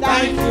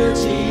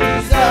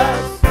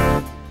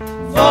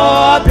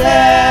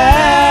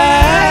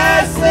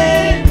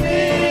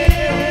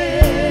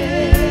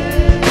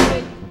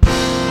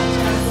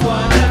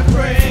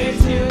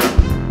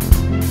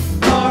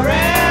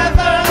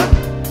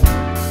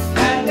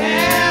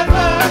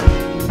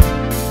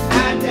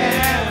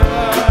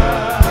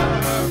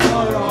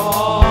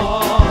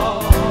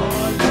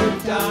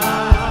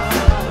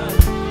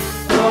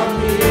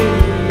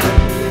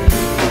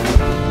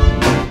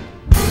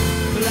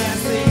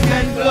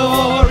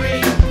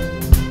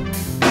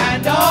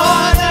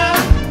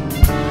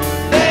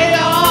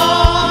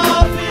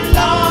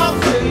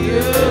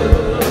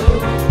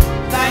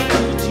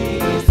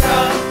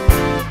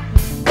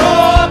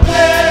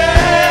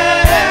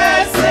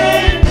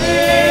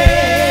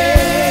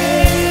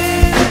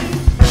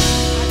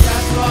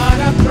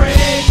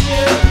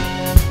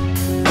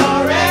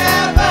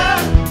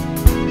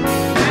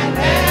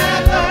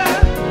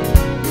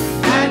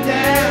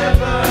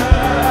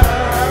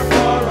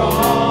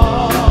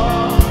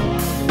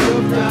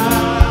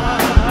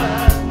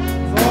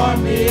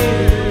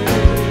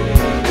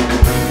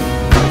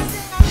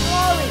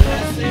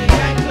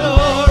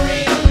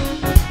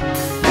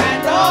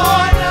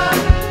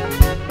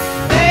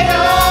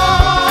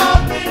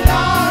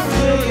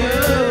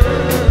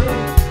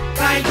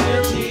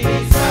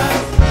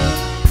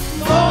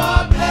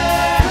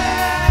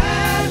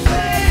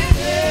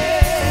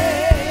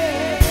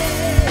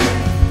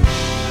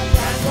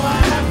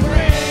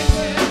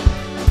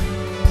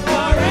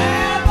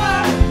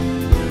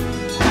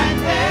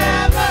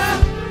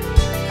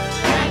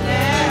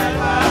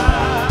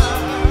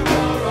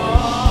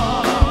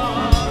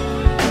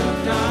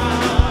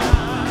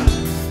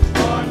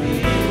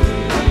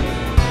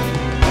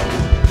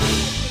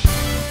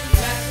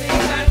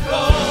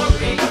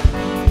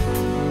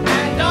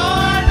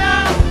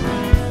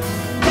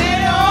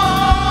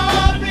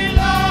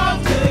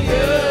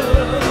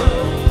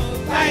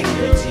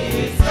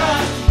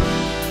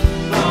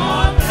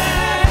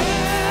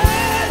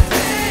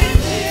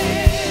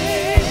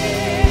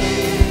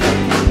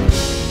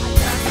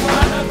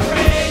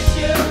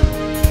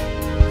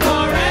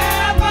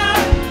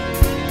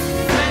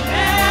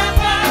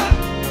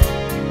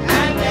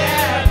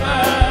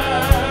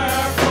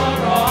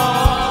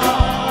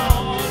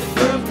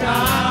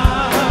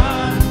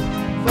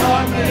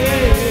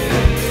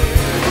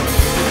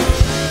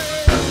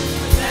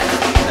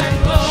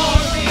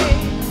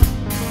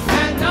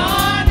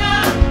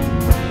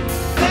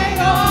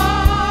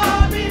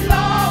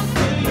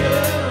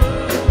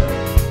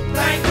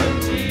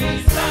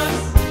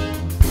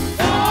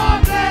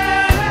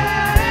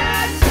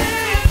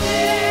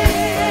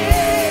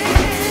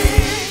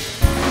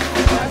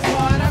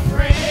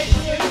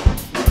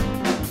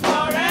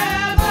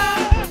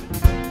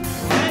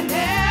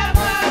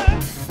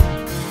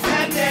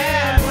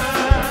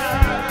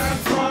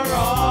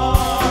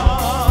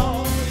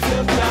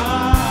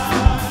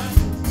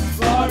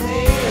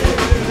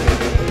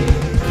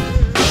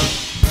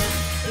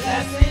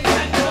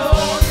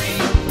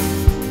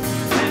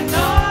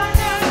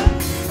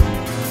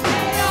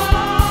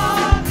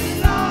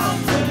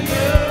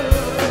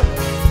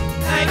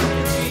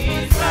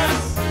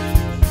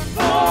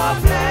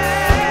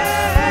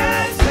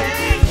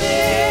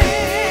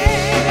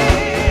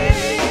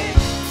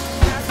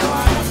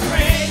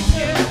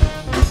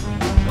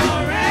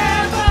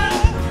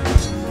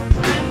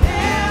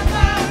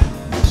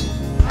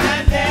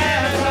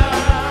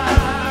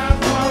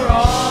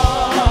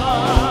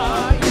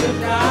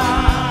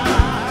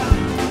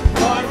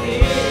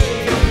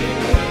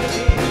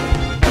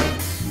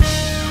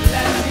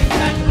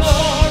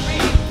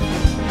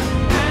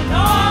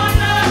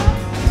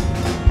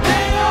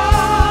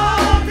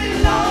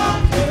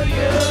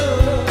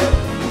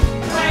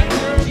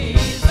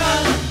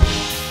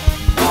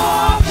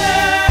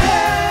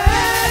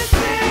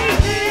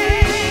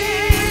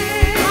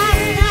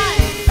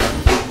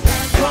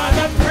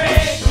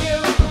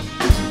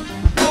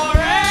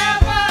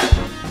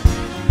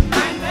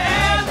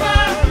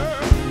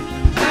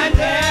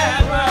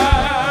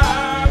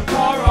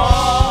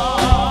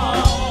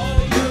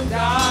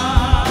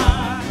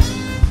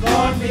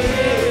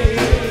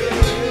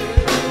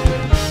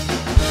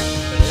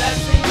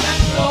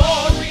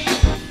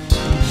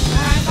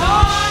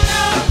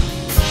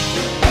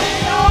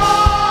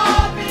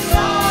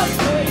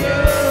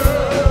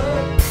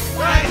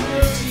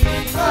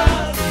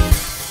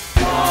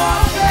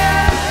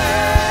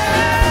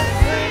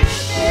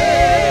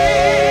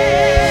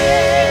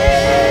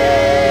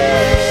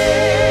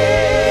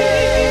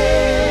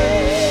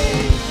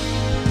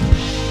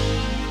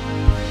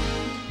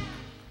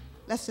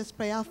 Let's just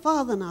pray. Our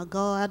Father and our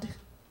God,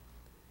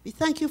 we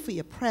thank you for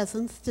your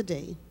presence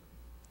today.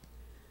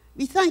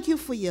 We thank you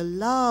for your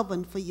love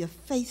and for your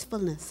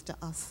faithfulness to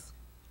us.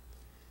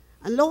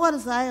 And Lord,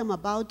 as I am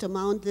about to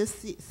mount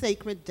this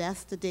sacred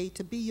desk today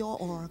to be your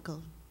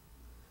oracle,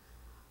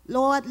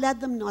 Lord, let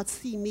them not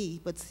see me,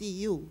 but see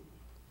you.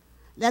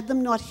 Let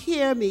them not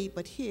hear me,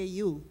 but hear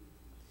you.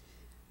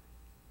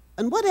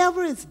 And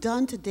whatever is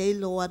done today,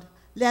 Lord,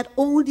 let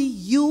only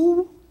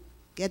you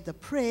get the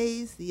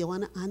praise, the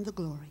honor, and the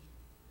glory.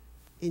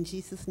 In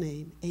Jesus'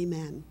 name,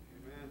 amen.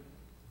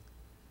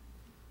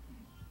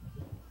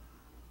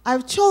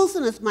 I've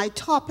chosen as my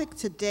topic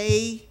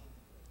today,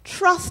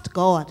 trust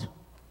God.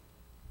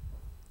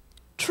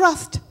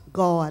 Trust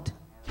God.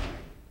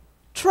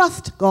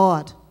 Trust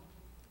God.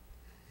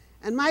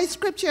 And my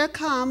scripture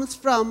comes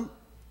from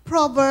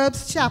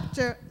Proverbs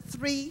chapter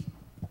 3,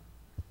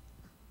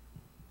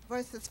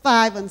 verses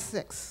 5 and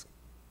 6.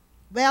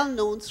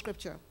 Well-known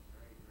scripture.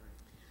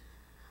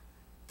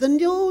 The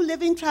New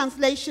Living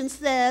Translation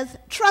says,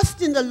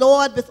 trust in the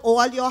Lord with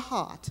all your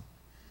heart.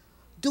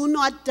 Do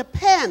not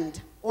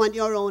depend on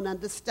your own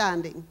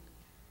understanding.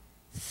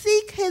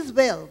 Seek his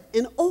will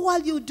in all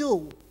you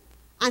do,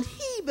 and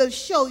he will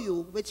show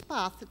you which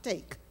path to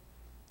take.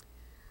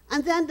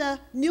 And then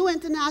the New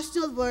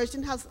International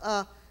Version has,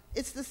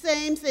 it's the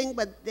same thing,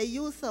 but they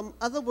use some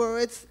other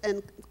words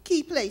and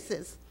key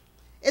places.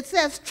 It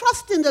says,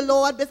 trust in the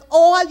Lord with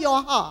all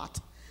your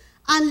heart,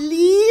 and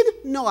lean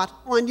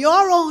not on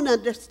your own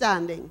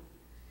understanding.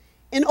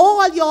 In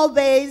all your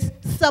ways,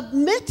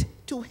 submit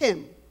to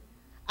him,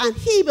 and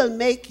he will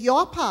make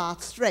your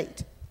path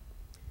straight.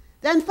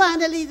 Then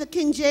finally, the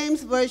King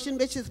James Version,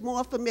 which is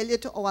more familiar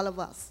to all of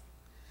us.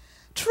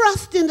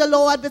 Trust in the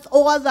Lord with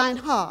all thine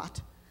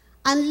heart,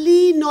 and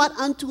lean not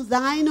unto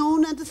thine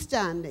own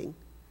understanding.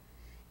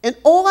 In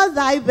all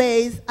thy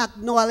ways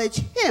acknowledge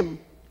him,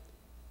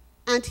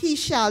 and he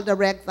shall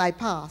direct thy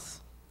path.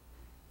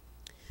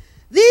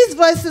 These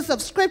verses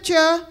of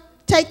scripture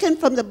taken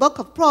from the book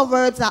of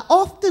Proverbs are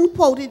often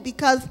quoted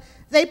because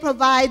they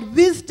provide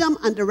wisdom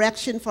and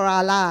direction for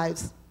our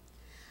lives.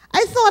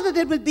 I thought that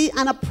it would be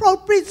an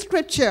appropriate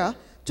scripture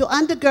to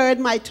undergird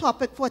my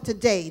topic for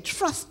today,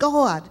 trust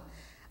God,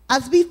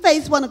 as we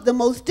face one of the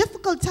most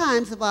difficult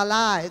times of our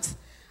lives,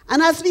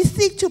 and as we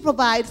seek to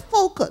provide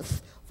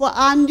focus for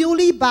our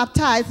newly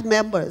baptized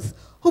members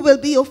who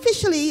will be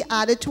officially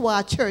added to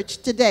our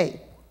church today.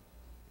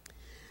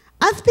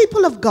 As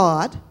people of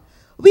God,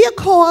 we are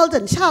called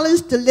and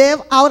challenged to live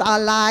out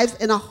our lives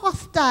in a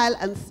hostile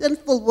and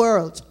sinful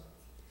world.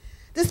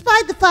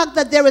 Despite the fact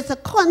that there is a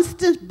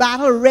constant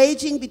battle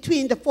raging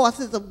between the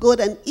forces of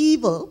good and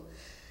evil,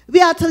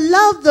 we are to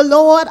love the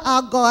Lord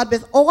our God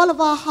with all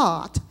of our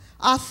heart,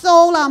 our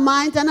soul, our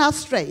mind, and our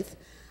strength,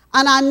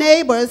 and our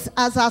neighbors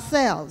as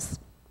ourselves.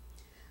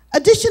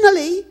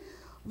 Additionally,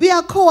 we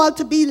are called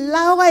to be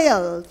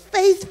loyal,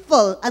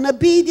 faithful, and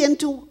obedient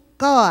to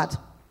God,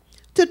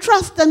 to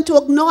trust and to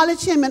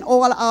acknowledge him in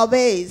all our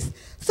ways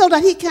so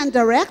that he can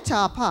direct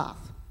our path.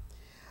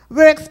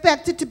 We're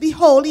expected to be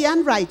holy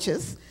and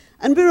righteous,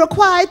 and we're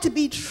required to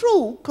be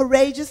true,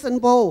 courageous,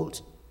 and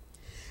bold.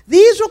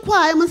 These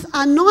requirements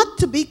are not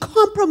to be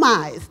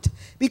compromised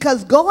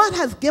because God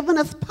has given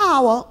us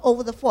power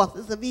over the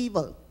forces of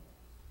evil.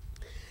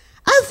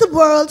 As the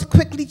world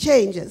quickly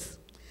changes,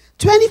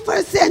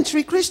 21st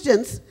century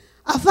Christians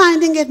are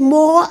finding it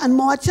more and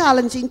more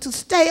challenging to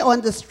stay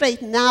on the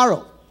straight and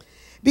narrow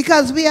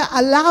because we are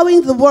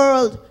allowing the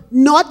world,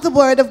 not the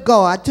Word of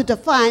God, to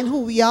define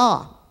who we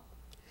are.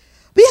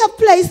 We have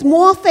placed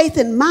more faith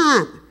in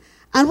man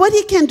and what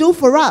he can do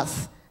for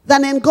us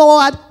than in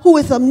God, who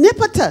is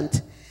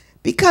omnipotent,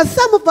 because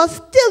some of us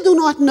still do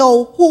not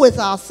know who is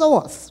our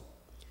source.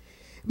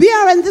 We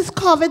are in this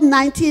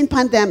COVID-19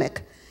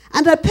 pandemic,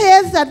 and it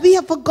appears that we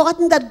have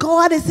forgotten that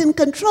God is in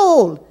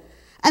control,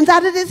 and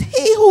that it is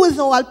he who is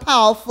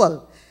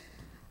all-powerful,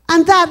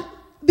 and that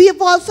we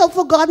have also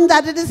forgotten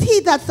that it is he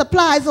that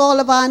supplies all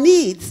of our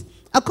needs,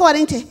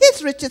 according to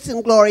his riches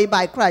in glory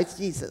by Christ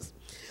Jesus.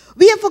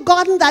 We have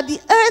forgotten that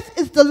the earth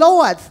is the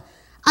Lord's,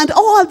 and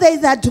all they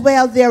that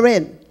dwell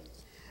therein.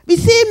 We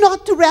seem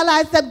not to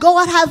realize that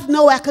God has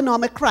no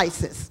economic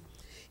crisis.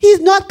 He's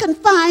not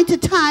confined to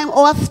time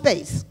or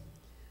space.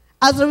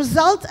 As a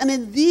result, and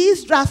in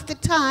these drastic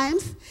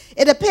times,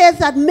 it appears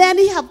that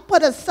many have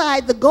put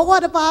aside the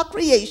God of our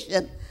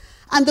creation,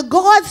 and the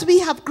gods we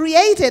have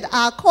created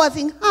are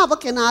causing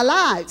havoc in our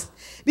lives,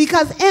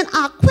 because in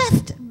our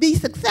quest to be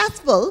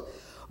successful,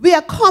 we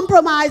are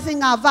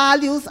compromising our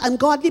values and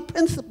godly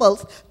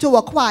principles to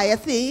acquire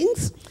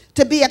things,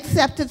 to be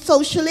accepted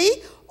socially,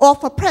 or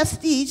for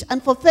prestige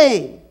and for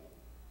fame.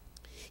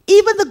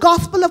 Even the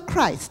gospel of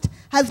Christ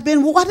has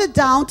been watered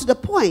down to the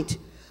point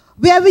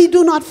where we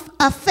do not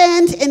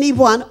offend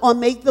anyone or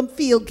make them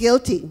feel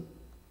guilty.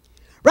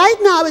 Right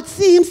now, it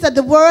seems that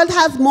the world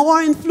has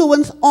more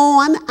influence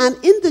on and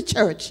in the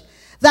church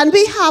than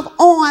we have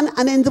on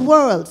and in the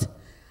world.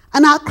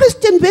 And our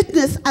Christian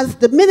witness has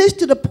diminished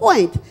to the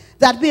point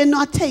that we are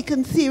not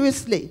taken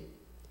seriously.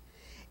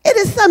 It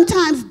is is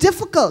sometimes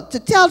difficult to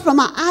tell from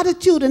our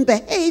attitude and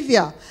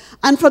behavior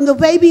and from the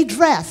way we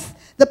dress,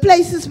 the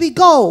places we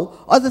go,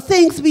 or the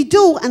things we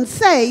do and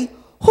say,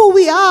 who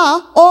we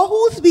are or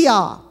whose we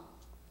are.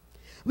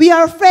 We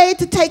are afraid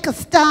to take a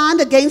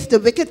stand against the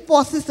wicked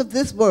forces of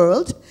this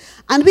world,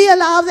 and we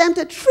allow them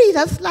to treat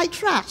us like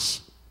trash.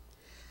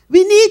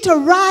 We need to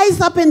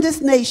rise up in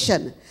this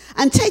nation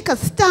and take a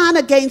stand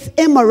against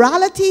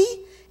immorality,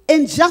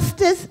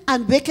 injustice,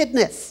 and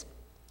wickedness.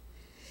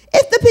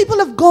 If the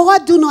people of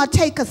God do not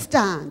take a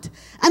stand,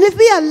 and if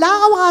we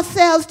allow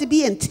ourselves to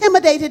be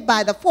intimidated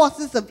by the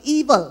forces of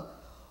evil,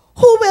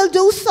 who will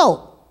do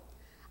so?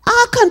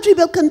 Our country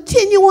will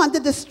continue on the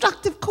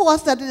destructive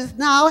course that it is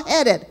now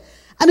headed.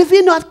 And if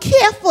we're not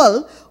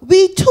careful,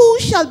 we too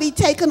shall be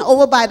taken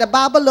over by the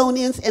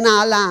Babylonians in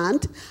our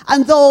land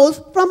and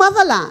those from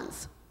other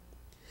lands.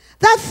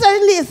 That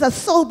certainly is a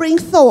sobering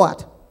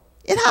thought.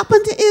 It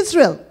happened to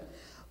Israel.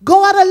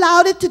 God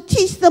allowed it to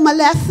teach them a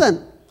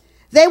lesson.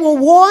 They were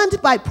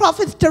warned by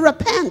prophets to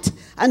repent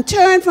and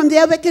turn from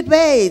their wicked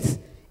ways.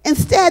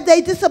 Instead,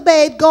 they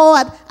disobeyed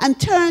God and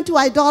turned to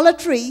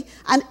idolatry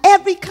and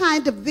every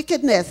kind of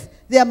wickedness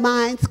their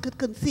minds could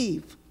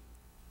conceive.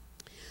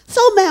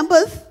 So,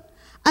 members,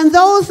 and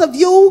those of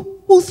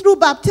you who through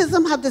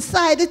baptism have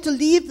decided to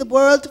leave the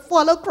world to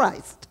follow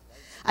Christ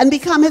and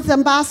become his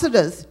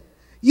ambassadors,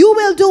 you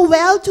will do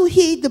well to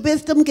heed the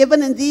wisdom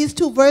given in these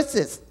two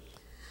verses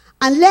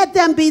and let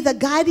them be the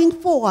guiding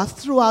force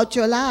throughout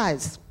your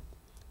lives.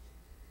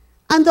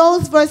 And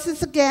those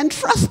verses again,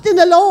 trust in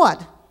the Lord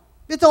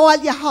with all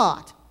your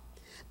heart.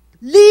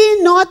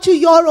 Lean not to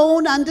your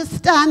own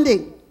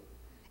understanding.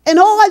 In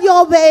all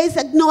your ways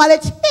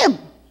acknowledge him,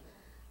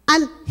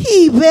 and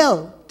he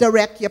will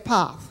direct your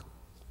path.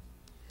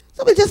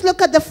 So we just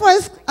look at the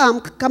first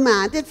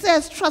command. It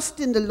says,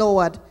 trust in the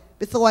Lord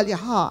with all your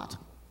heart.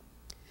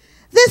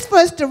 This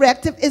first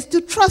directive is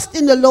to trust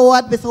in the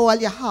Lord with all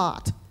your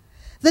heart.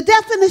 The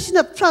definition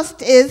of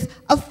trust is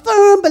a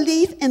firm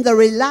belief in the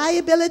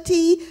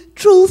reliability,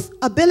 truth,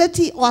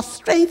 ability, or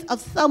strength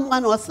of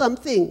someone or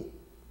something.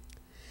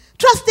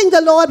 Trusting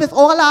the Lord with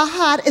all our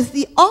heart is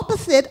the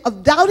opposite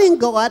of doubting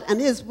God and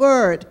his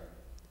word.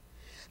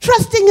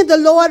 Trusting in the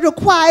Lord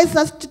requires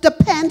us to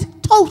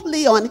depend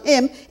totally on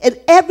him in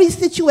every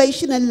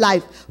situation in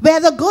life,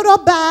 whether good or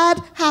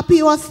bad,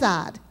 happy or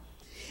sad.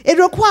 It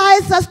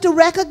requires us to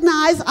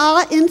recognize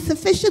our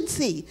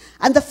insufficiency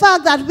and the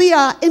fact that we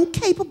are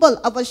incapable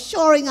of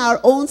assuring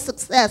our own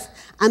success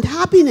and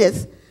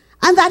happiness,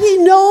 and that he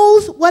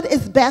knows what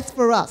is best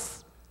for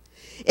us.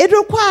 It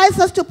requires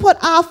us to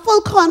put our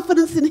full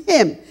confidence in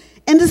him,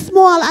 in the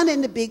small and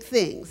in the big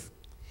things.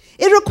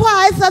 It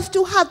requires us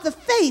to have the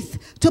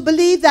faith to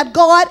believe that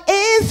God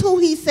is who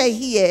he says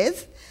he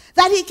is,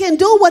 that he can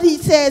do what he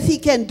says he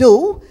can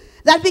do,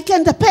 that we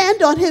can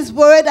depend on his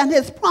word and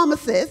his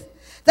promises,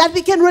 that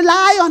we can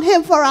rely on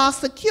him for our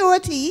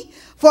security,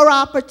 for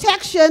our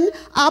protection,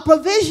 our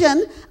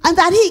provision, and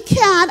that he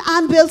can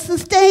and will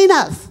sustain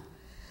us.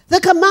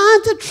 The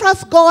command to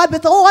trust God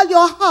with all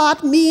your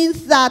heart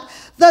means that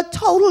the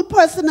total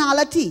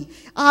personality,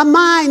 our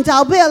mind,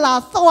 our will,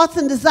 our thoughts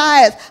and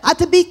desires are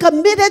to be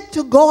committed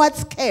to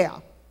God's care.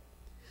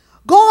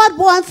 God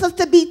wants us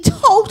to be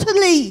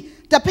totally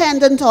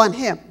dependent on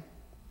him.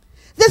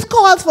 This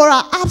calls for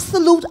our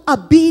absolute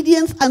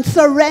obedience and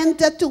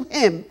surrender to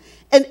him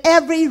in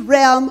every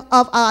realm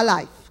of our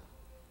life.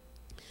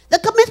 The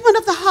commitment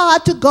of the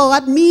heart to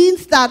God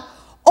means that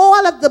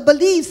all of the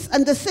beliefs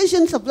and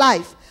decisions of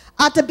life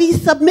are to be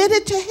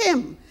submitted to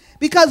him,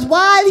 because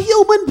while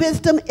human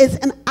wisdom is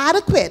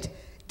inadequate,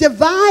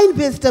 divine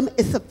wisdom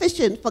is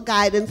sufficient for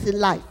guidance in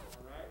life.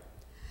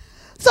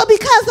 So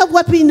because of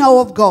what we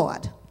know of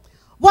God,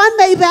 one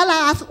may well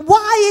ask,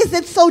 why is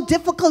it so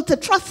difficult to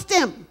trust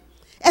him,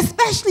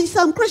 especially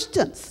some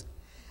Christians?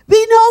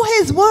 We know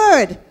his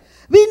word.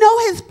 We know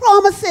his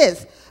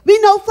promises. We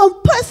know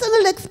from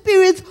personal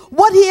experience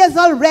what he has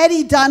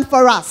already done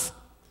for us.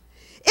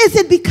 Is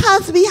it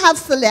because we have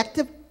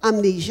selective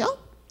amnesia?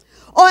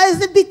 Or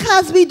is it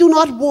because we do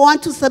not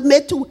want to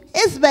submit to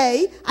his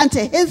way and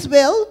to his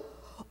will?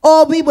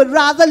 Or we would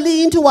rather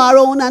lean to our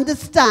own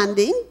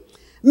understanding,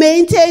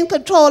 maintain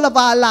control of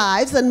our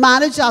lives and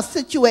manage our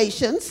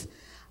situations,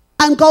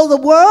 and go the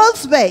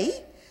world's way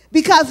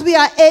because we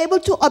are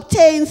able to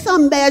obtain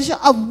some measure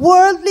of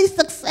worldly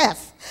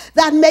success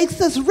that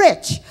makes us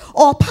rich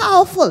or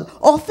powerful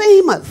or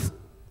famous.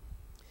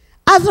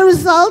 As a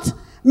result,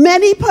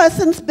 many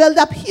persons build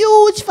up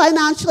huge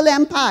financial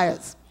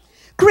empires,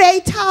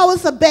 create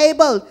towers of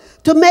Babel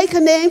to make a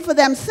name for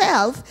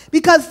themselves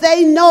because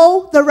they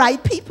know the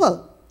right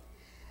people.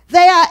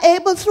 They are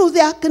able through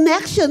their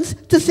connections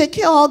to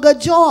secure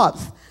good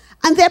jobs,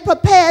 and they're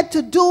prepared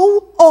to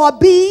do or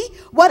be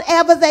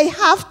whatever they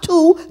have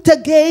to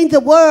gain the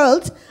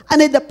world,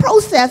 and in the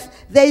process,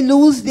 they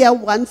lose their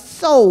one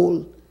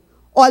soul,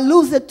 or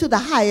lose it to the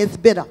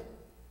highest bidder.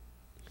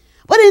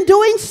 But in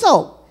doing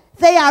so,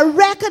 they are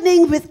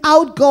reckoning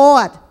without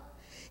God.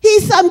 He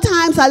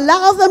sometimes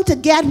allows them to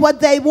get what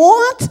they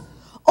want,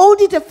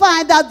 only to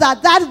find out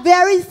that that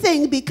very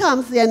thing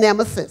becomes their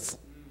nemesis.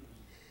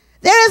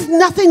 There is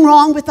nothing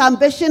wrong with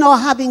ambition or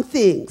having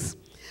things,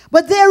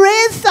 but there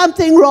is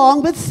something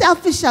wrong with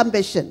selfish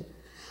ambition.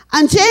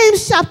 And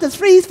James chapter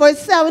 3 verse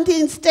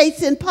 17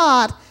 states in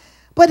part,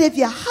 but if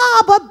you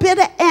harbor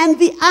bitter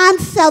envy and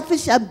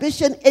selfish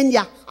ambition in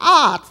your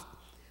heart,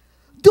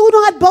 do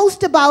not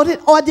boast about it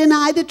or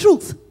deny the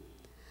truth.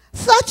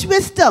 Such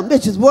wisdom,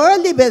 which is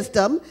worldly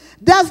wisdom,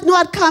 does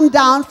not come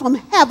down from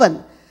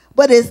heaven,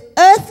 but is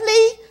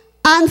earthly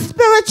and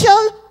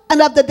spiritual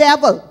and of the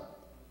devil.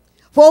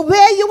 For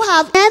where you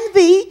have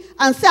envy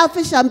and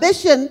selfish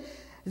ambition,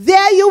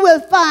 there you will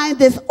find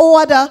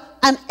disorder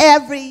and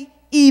every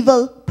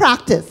evil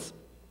practice.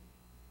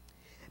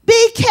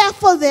 Be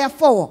careful,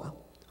 therefore,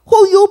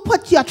 who you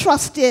put your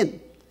trust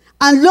in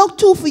and look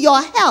to for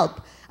your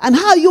help, and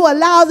how you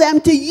allow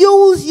them to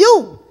use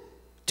you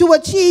to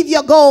achieve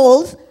your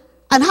goals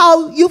and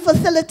how you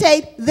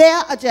facilitate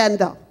their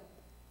agenda.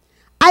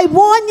 I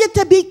warn you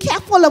to be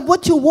careful of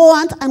what you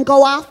want and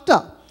go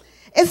after,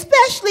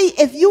 especially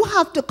if you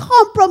have to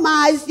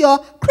compromise your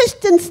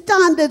Christian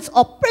standards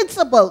or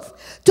principles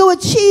to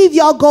achieve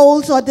your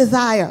goals or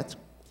desires.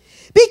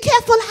 Be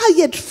careful how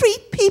you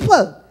treat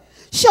people.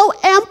 Show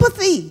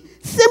empathy,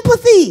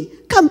 sympathy,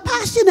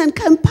 compassion, and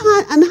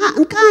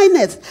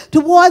kindness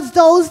towards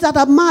those that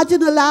are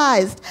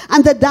marginalized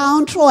and the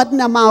downtrodden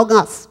among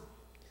us.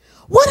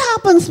 What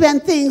happens when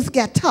things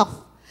get tough?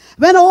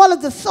 When all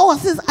of the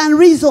sources and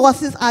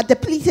resources are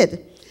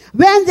depleted?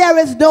 When there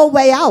is no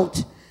way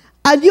out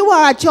and you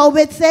are at your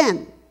wit's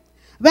end?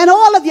 When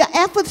all of your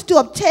efforts to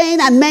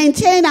obtain and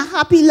maintain a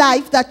happy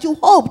life that you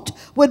hoped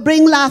would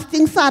bring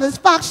lasting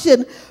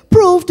satisfaction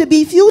prove to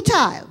be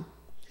futile?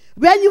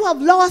 When you have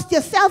lost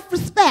your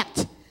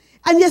self-respect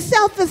and your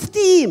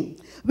self-esteem,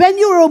 when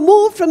you are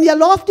removed from your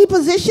lofty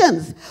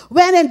positions,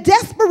 when in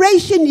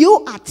desperation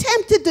you are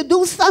tempted to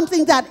do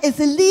something that is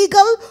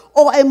illegal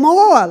or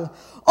immoral,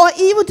 or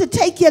even to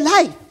take your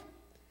life,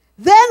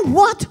 then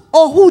what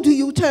or who do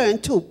you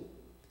turn to?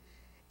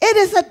 It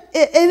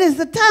is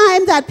a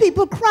time that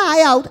people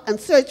cry out and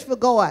search for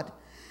God.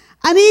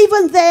 And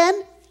even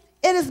then,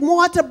 it is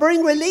more to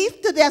bring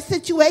relief to their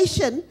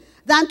situation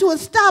than to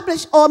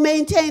establish or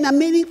maintain a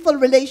meaningful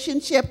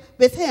relationship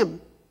with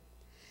Him.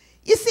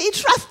 You see,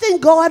 trusting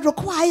God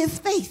requires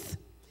faith.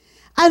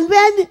 And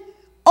when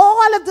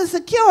all of the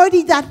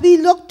security that we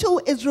look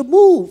to is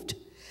removed,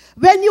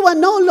 when you are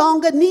no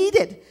longer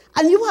needed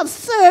and you have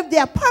served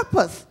their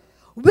purpose,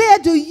 where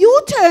do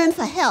you turn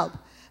for help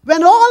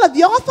when all of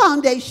your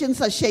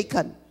foundations are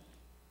shaken?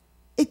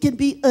 It can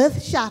be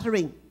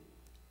earth-shattering.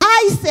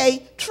 I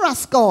say,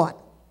 trust God.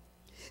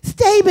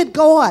 Stay with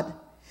God.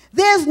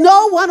 There's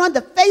no one on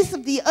the face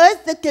of the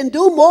earth that can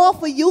do more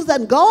for you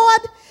than God,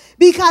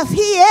 because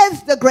He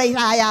is the great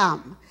I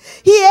am.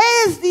 He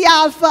is the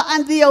Alpha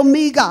and the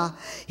Omega.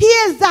 He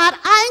is that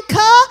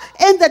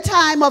anchor in the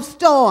time of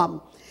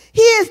storm.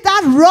 He is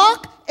that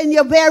rock in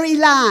your very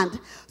land.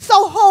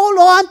 So hold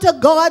on to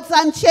God's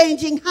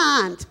unchanging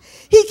hand.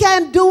 He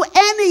can do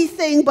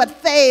anything but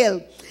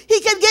fail. He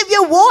can give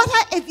you water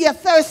if you're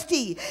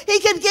thirsty. He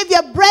can give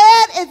you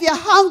bread if you're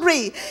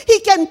hungry. He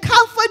can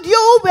comfort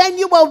you when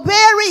you are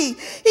weary.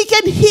 He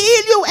can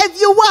heal you if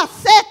you are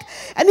sick.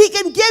 And He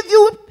can give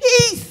you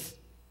peace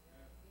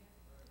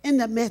in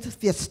the midst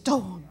of your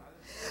storm.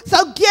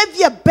 So give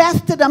your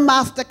best to the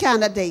master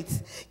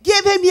candidates.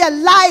 Give Him your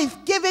life.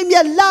 Give Him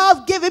your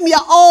love. Give Him your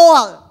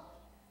all.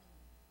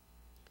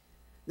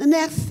 The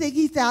next thing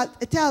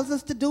it tells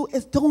us to do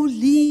is don't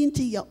lean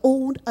to your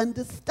own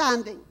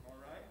understanding.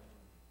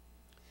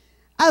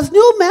 As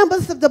new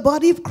members of the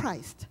body of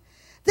Christ,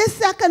 this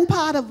second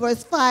part of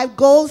verse 5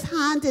 goes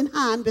hand in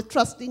hand with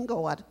trusting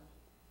God.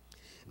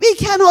 We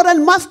cannot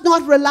and must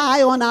not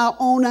rely on our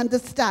own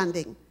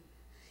understanding.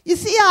 You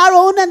see, our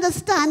own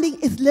understanding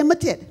is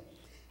limited.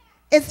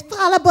 It's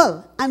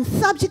fallible and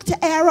subject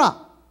to error.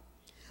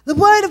 The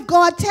Word of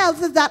God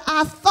tells us that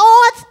our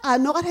thoughts are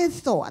not His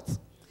thoughts,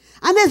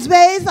 and His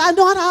ways are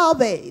not our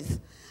ways.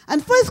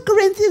 And 1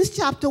 Corinthians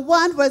chapter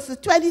 1, verses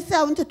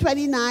 27 to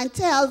 29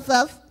 tells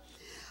us,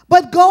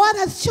 but God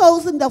has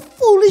chosen the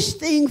foolish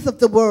things of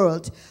the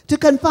world to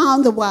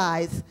confound the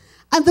wise,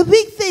 and the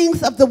weak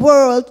things of the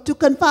world to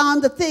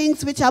confound the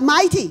things which are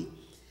mighty.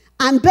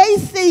 And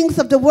base things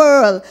of the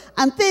world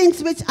and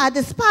things which are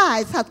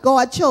despised hath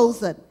God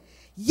chosen.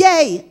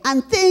 Yea,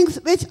 and things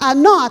which are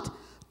not,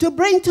 to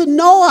bring to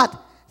naught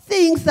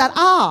things that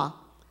are,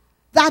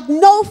 that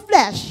no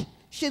flesh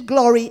should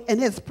glory in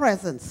His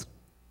presence.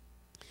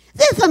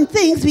 There's some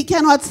things we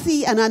cannot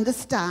see and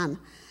understand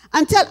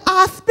until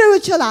our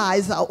spiritual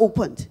eyes are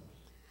opened.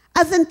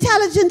 As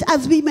intelligent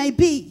as we may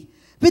be,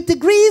 with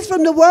degrees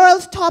from the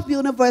world's top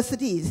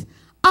universities,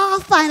 our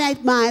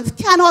finite minds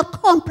cannot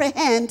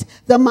comprehend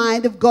the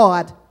mind of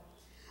God.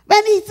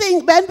 When we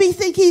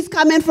think He's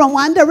coming from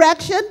one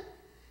direction,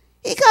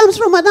 He comes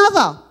from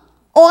another,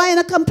 or in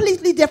a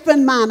completely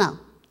different manner.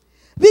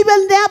 We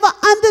will never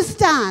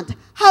understand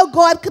how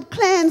God could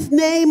cleanse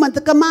Naaman,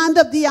 the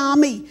commander of the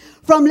army,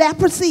 from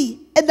leprosy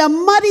in the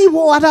muddy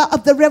water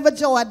of the river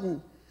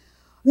Jordan.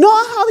 nor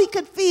how he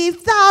could feed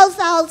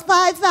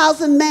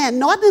 5,000 men,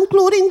 not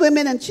including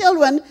women and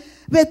children,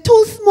 with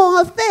 2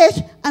 small fish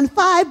and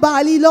 5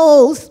 barley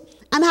loaves,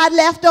 and had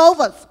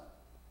leftovers,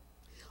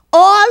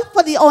 all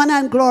for the honor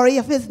and glory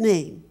of his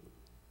name.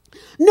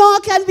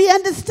 Nor can we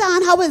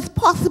understand how it's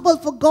possible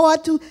for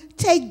God to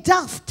take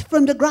dust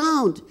from the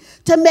ground,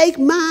 to make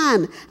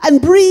man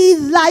and breathe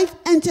life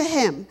into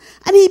him,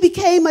 and he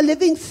became a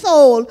living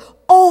soul,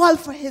 all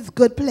for his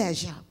good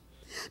pleasure.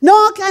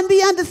 Nor can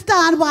we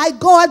understand why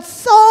God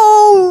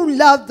so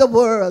loved the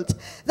world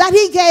that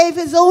he gave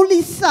his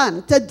only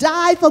son to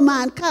die for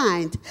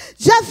mankind,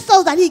 just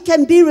so that he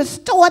can be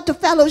restored to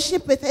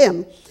fellowship with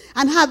him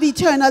and have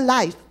eternal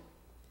life.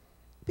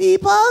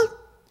 People,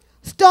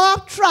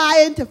 stop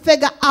trying to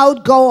figure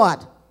out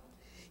God.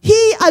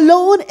 He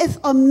alone is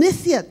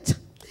omniscient.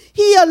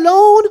 He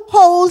alone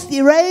holds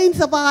the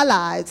reins of our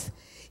lives.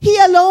 He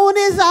alone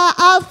is our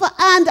Alpha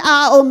and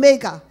our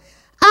Omega,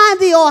 and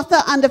the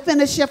author and the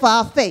finisher of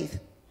our faith.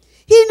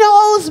 He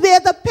knows where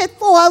the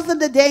pitfalls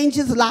and the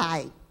dangers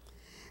lie.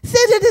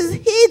 Since it is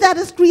he that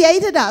has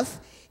created us,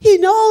 he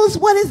knows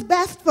what is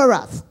best for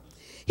us.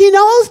 He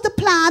knows the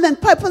plan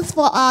and purpose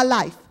for our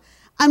life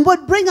and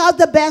would bring out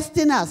the best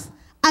in us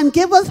and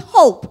give us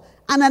hope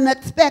and an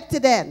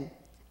expected end.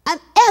 And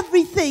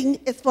everything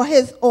is for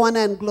his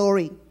honor and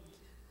glory.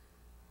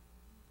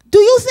 Do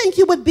you think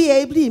you would be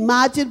able to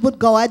imagine what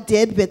God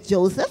did with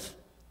Joseph?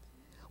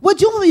 Would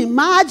you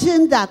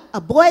imagine that a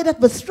boy that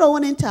was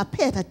thrown into a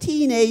pit, a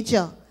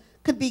teenager,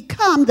 could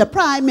become the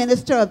prime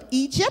minister of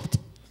Egypt?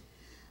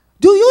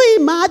 Do you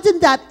imagine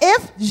that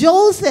if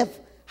Joseph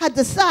had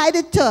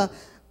decided to,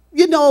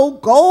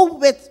 go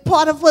with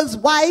Potiphar's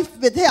wife,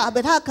 with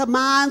her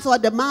commands or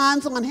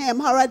demands on him,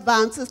 her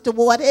advances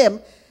toward him,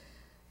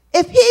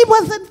 if he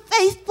wasn't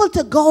faithful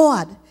to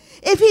God,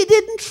 if he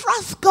didn't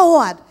trust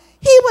God,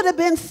 he would have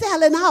been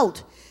selling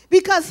out.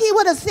 Because he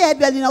would have said,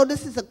 well,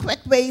 this is a quick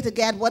way to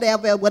get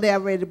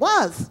whatever it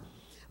was,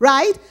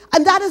 right?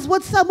 And that is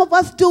what some of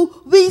us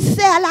do. We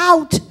sell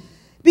out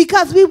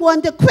because we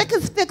want the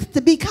quickest fix to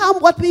become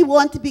what we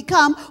want to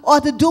become or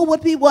to do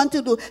what we want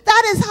to do.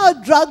 That is how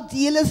drug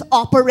dealers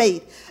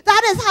operate.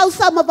 That is how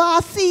some of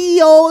our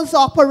CEOs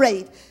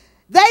operate.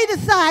 They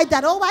decide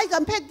that, I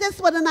can pick this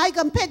one and I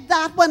can pick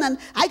that one and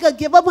I can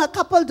give them a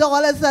couple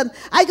dollars and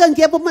I can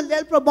give them a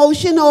little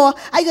promotion or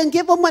I can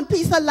give them one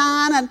piece of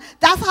land, and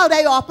that's how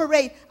they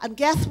operate. And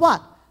guess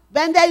what?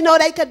 When they know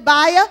they could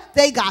buy you,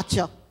 they got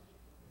you.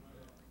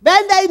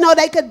 When they know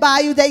they could buy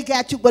you, they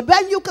get you. But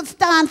when you can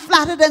stand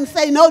flattered and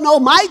say, no,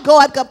 my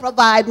God can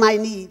provide my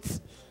needs.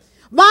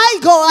 My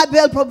God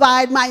will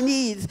provide my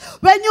needs.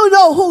 When you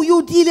know who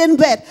you're dealing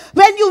with,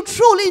 when you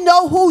truly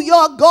know who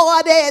your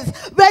God is,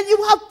 when you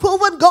have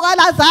proven God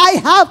as I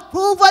have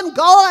proven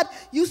God.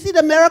 You see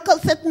the miracle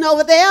sitting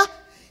over there?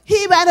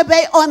 He went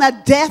away on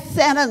a death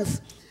sentence.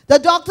 The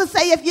doctors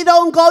say if you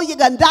don't go, you're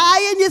going to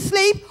die in your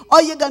sleep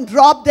or you're going to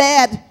drop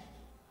dead.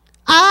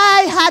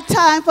 I had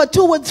time for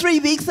 2 and 3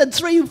 weeks and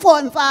 3, 4,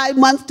 and 5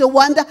 months to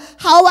wonder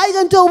how I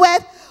can do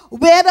it,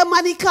 where the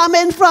money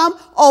coming from,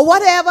 or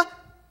whatever.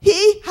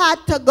 He had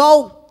to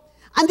go.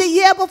 And the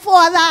year before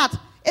that,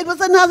 it was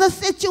another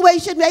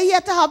situation where he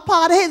had to have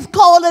part of his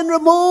colon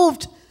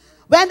removed.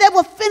 When they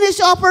were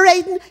finished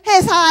operating,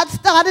 his heart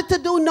started to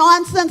do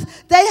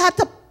nonsense. They had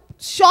to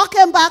shock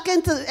him back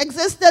into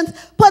existence,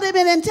 put him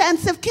in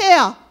intensive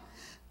care.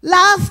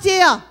 Last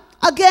year,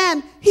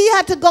 again, he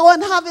had to go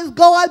and have his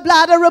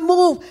gallbladder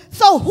removed.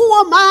 So who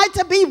am I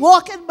to be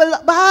walking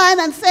behind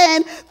and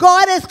saying,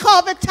 God, it's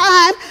COVID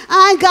time,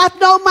 I ain't got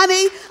no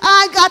money,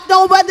 I ain't got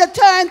no one to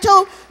turn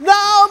to.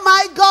 No,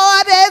 my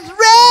God is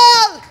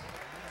real.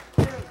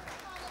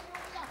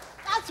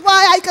 That's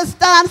why I can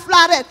stand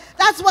flattered.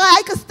 That's why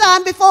I can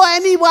stand before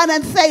anyone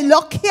and say,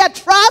 look here,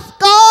 trust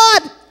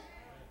God.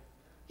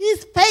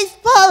 He's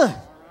faithful.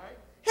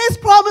 His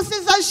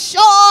promises are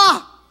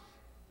sure.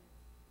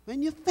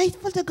 When you're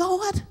faithful to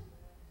God,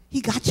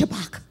 he got your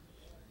back.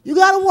 You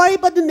got to worry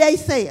about the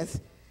naysayers.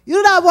 You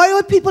don't have to worry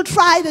what people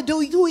try to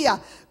do to you.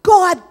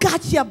 God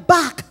got your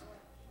back.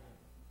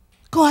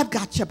 God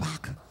got your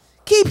back.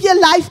 Keep your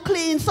life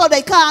clean so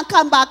they can't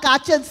come back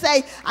at you and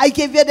say, I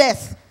give you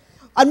this.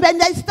 And when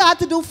they start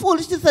to do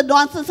foolishness and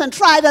nonsense and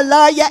try to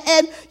lure you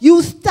in,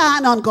 you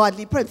stand on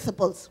godly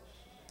principles.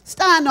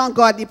 Stand on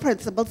godly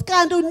principles.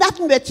 Can't do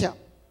nothing with you.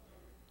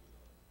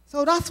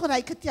 So that's what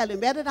I could tell you.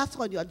 Whether that's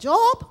on your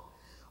job,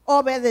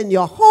 or whether in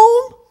your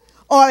home,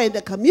 or in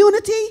the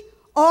community,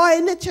 or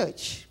in the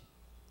church.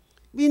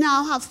 We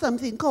now have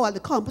something called the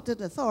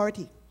competent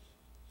authority.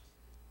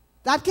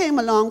 That came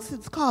along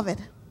since COVID.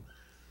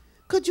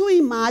 Could you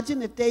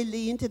imagine if they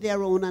leaned to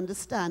their own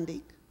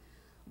understanding?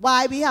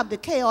 Why we have the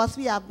chaos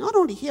we have, not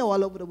only here,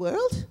 all over the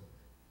world,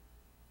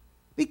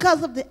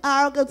 because of the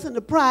arrogance and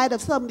the pride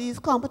of some of these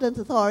competent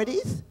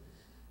authorities.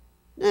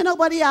 Ain't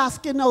nobody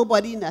asking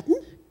nobody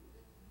nothing.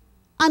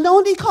 And the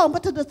only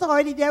competent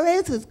authority there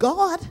is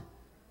God.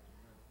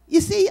 You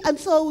see, and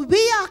so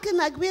we acting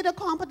like we're the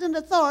competent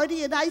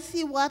authority, and I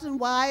see what and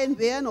why and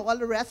where and all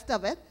the rest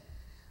of it.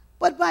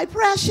 But my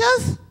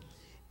precious,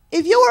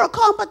 If you are a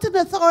competent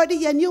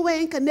authority and you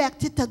ain't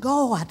connected to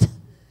God,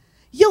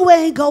 you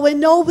ain't going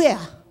nowhere.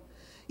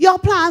 Your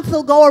plans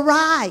will go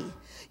awry.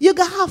 You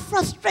can have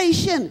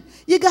frustration.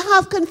 You can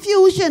have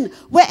confusion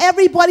where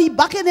everybody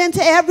bucking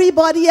into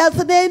everybody else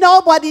and ain't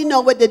nobody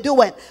know what they're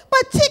doing.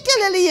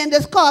 Particularly in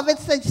this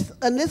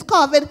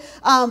COVID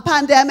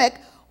pandemic,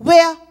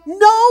 where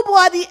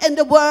nobody in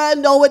the world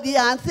know what the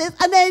answer is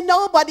and ain't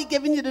nobody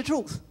giving you the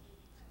truth.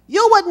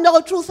 You wouldn't know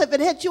truth if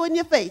it hit you in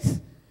your face,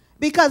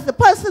 because the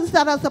persons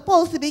that are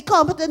supposed to be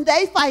competent,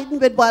 they fighting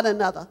with one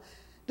another.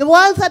 The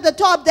ones at the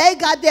top, they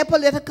got their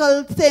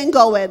political thing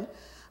going.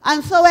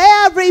 And so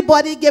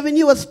everybody giving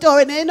you a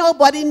story, and ain't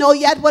nobody know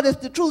yet what is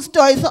the true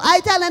story. So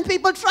I telling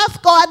people,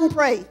 trust God and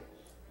pray.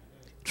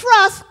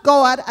 Trust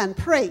God and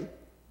pray.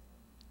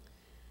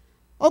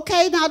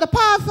 Okay, now the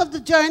paths of the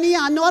journey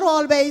are not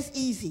always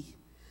easy.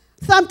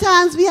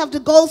 Sometimes we have to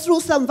go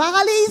through some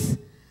valleys,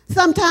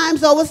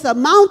 sometimes over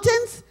some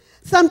mountains,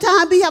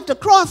 sometimes we have to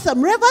cross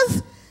some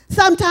rivers,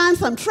 sometimes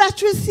some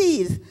treacherous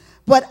seas.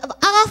 But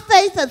our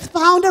faith has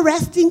found a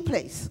resting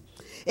place.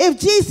 If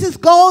Jesus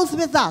goes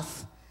with us,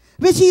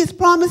 which he has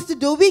promised to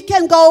do, we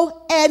can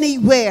go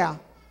anywhere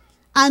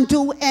and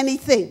do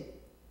anything.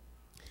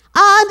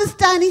 Our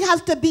understanding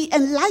has to be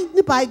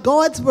enlightened by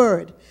God's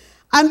word,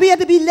 and we are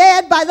to be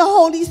led by the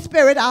Holy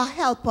Spirit, our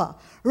helper,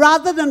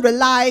 rather than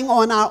relying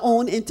on our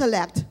own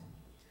intellect.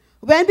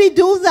 When we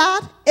do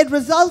that, it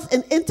results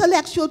in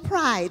intellectual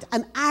pride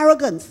and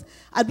arrogance,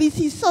 and we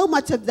see so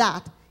much of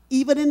that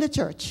even in the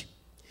church.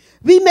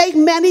 We make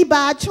many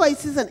bad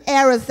choices and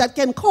errors that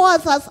can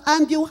cause us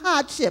undue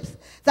hardships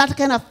that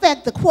can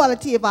affect the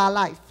quality of our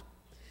life.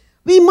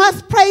 We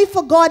must pray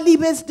for godly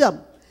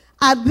wisdom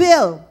and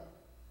will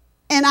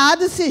in our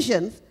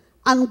decisions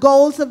and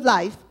goals of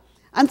life,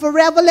 and for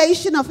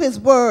revelation of his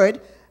word,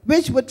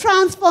 which would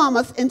transform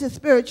us into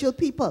spiritual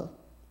people.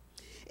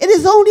 It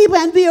is only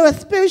when we are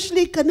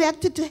spiritually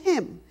connected to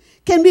him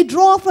can we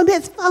draw from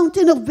his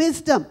fountain of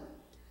wisdom.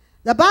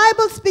 The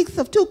Bible speaks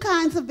of two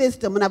kinds of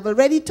wisdom, and I've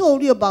already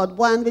told you about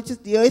one, which is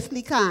the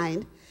earthly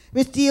kind,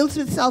 which deals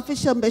with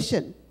selfish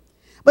ambition.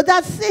 But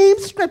that same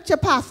scripture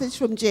passage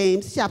from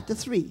James chapter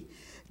 3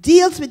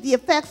 deals with the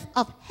effects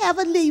of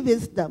heavenly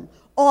wisdom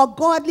or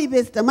godly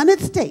wisdom, and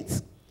it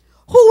states,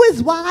 "Who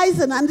is wise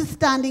and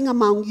understanding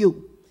among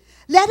you?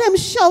 Let him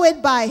show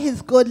it by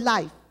his good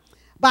life,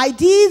 by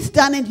deeds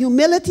done in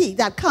humility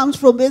that comes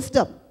from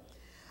wisdom.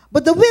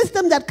 But the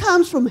wisdom that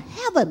comes from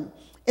heaven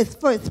is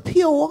first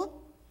pure,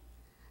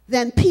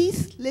 then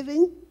peace,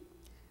 living,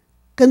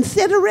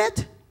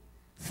 considerate,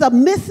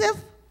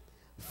 submissive,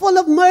 full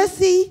of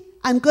mercy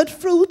and good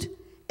fruit,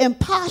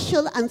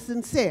 impartial and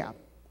sincere.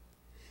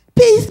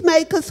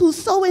 Peacemakers who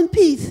sow in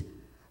peace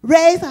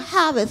raise a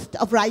harvest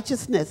of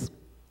righteousness.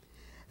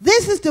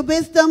 This is the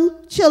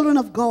wisdom children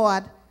of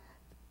God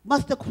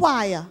must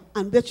acquire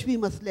and which we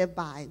must live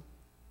by."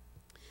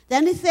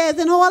 Then he says,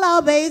 "In all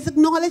our ways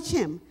acknowledge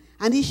him,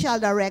 and he shall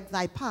direct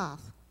thy path."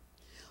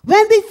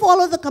 When we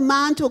follow the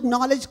command to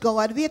acknowledge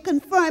God, we are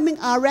confirming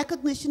our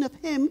recognition of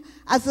him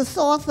as the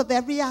source of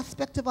every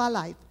aspect of our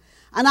life,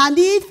 and our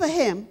need for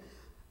him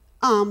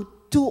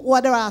to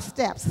order our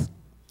steps.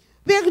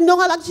 We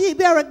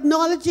are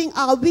acknowledging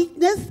our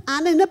weakness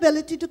and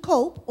inability to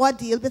cope or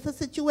deal with a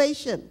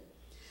situation.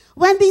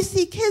 When we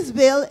seek his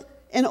will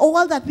in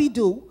all that we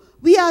do,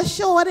 we are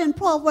assured in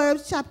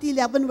Proverbs chapter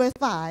 11, verse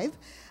 5,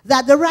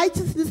 that the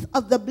righteousness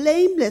of the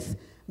blameless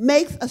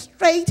makes a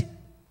straight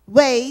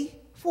way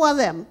for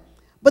them,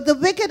 but the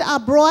wicked are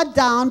brought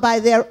down by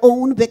their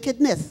own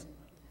wickedness.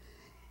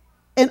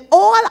 In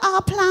all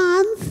our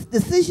plans,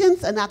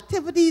 decisions, and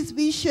activities,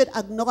 we should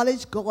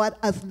acknowledge God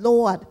as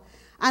Lord,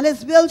 and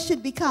his will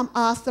should become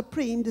our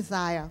supreme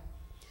desire.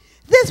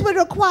 This would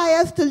require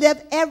us to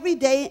live every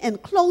day in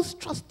close,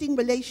 trusting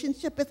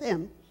relationship with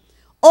him,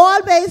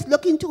 always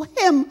looking to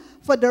him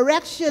for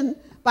direction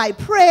by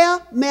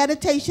prayer,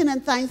 meditation,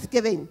 and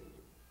thanksgiving.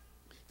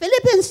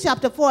 Philippians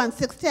chapter 4 and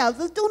 6 tells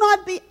us, "Do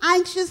not be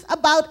anxious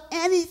about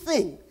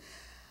anything,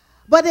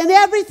 but in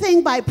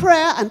everything by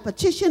prayer and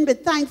petition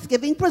with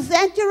thanksgiving,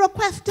 present your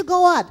request to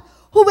God,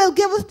 who will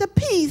give us the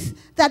peace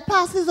that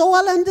passes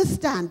all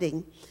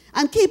understanding,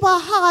 and keep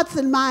our hearts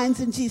and minds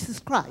in Jesus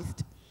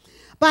Christ.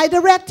 By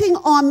directing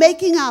or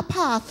making our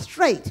path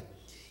straight,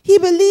 he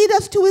will lead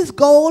us to his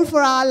goal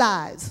for our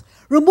lives,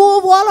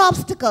 remove all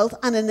obstacles,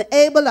 and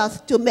enable us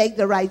to make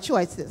the right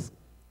choices."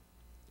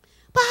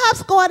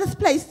 Perhaps God has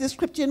placed this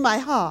scripture in my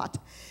heart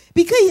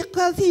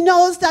because he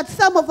knows that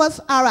some of us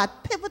are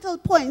at pivotal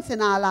points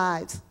in our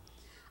lives.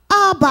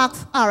 Our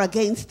backs are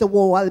against the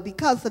wall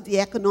because of the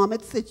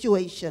economic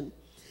situation.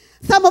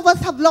 Some of us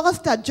have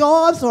lost our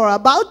jobs or are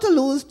about to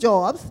lose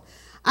jobs,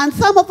 and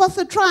some of us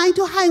are trying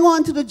to hang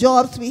on to the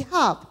jobs we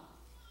have.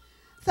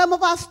 Some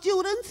of our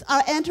students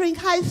are entering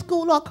high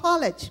school or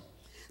college.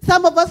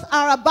 Some of us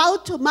are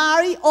about to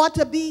marry or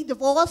to be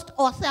divorced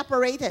or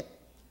separated.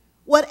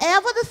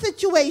 Whatever the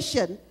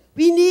situation,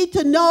 we need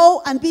to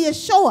know and be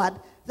assured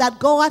that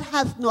God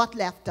has not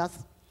left us.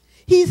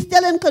 He's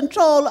still in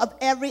control of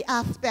every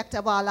aspect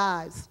of our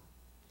lives.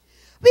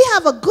 We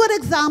have a good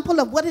example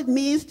of what it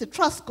means to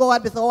trust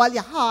God with all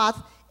your heart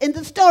in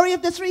the story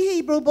of the 3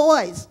 Hebrew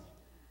boys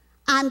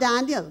and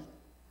Daniel.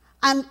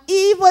 And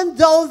even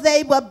though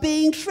they were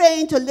being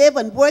trained to live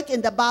and work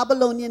in the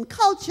Babylonian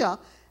culture,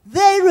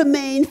 they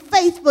remained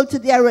faithful to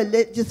their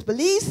religious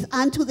beliefs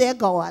and to their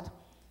God.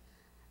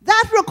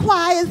 That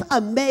requires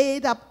a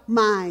made-up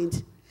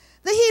mind.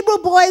 The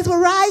Hebrew boys were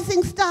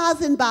rising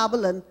stars in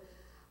Babylon.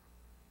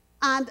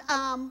 And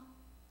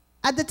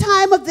at the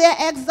time of their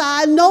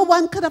exile, no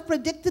one could have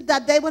predicted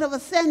that they would have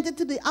ascended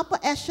to the upper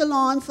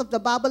echelons of the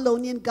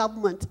Babylonian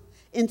government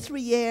in 3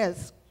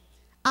 years.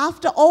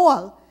 After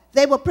all,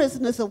 they were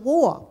prisoners of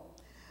war.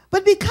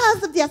 But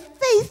because of their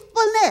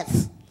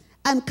faithfulness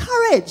and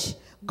courage,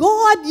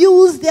 God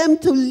used them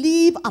to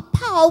leave a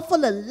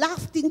powerful and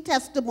lasting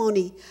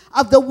testimony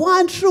of the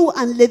one true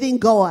and living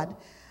God.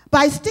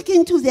 By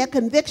sticking to their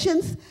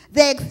convictions,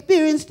 they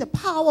experienced the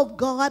power of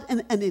God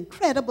in an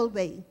incredible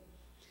way.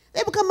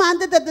 They were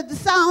commanded that at the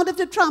sound of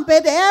the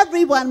trumpet,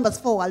 everyone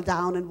must fall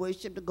down and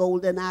worship the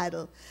golden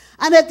idol.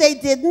 And if they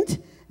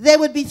didn't, they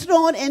would be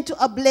thrown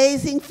into a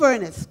blazing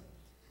furnace.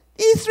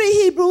 These 3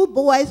 Hebrew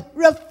boys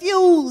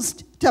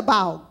refused to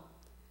bow.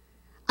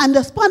 And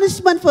the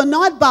punishment for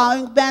not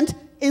bowing meant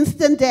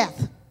instant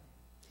death.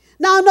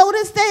 Now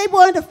notice they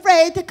weren't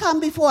afraid to come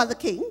before the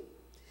king.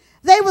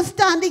 They were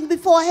standing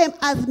before him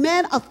as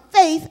men of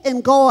faith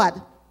in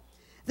God.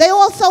 They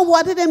also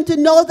wanted him to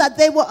know that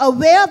they were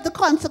aware of the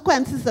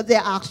consequences of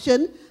their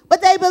action,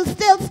 but they will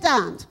still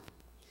stand.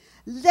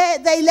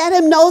 They let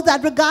him know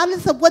that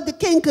regardless of what the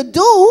king could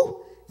do,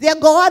 their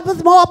God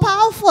was more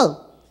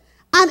powerful.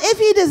 And if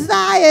he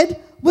desired,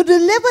 would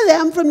deliver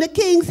them from the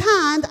king's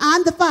hand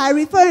and the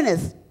fiery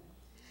furnace.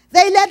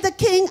 They let the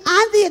king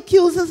and the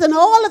accusers and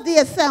all of the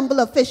assembled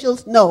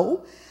officials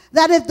know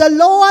that if the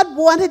Lord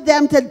wanted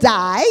them to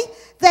die,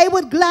 they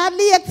would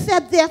gladly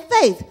accept their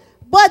faith,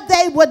 but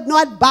they would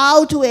not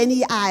bow to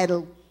any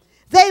idol.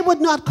 They would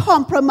not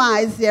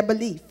compromise their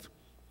belief.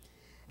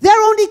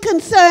 Their only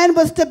concern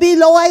was to be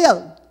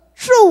loyal,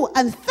 true,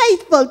 and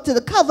faithful to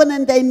the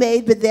covenant they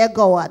made with their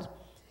God.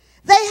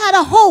 They had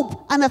a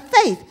hope and a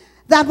faith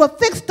that were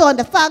fixed on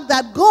the fact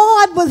that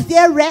God was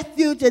their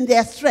refuge and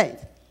their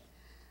strength.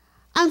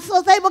 And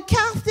so they were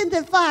cast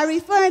into the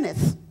fiery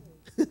furnace.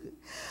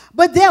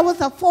 But there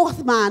was a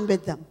 4th man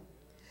with them.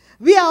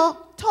 We are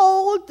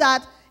told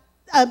that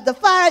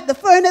the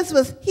furnace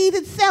was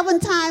heated 7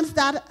 times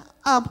that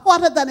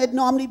hotter than it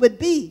normally would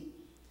be.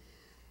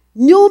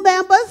 New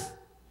members,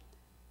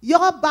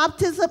 your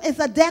baptism is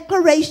a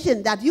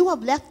declaration that you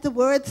have left the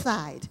word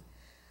side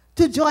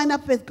to join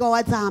up with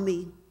God's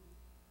army.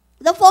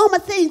 The former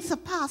things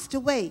have passed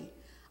away,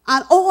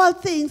 and all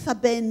things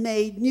have been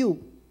made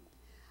new.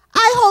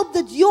 I hope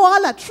that you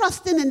all are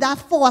trusting in that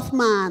 4th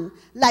man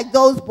like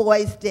those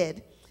boys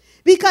did.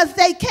 Because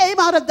they came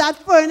out of that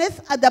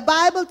furnace, and the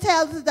Bible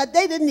tells us that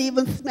they didn't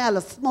even smell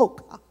of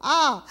smoke.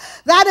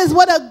 That is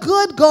what a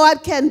good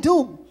God can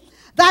do.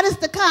 That is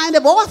the kind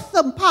of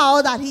awesome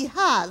power that he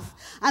has.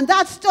 And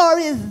that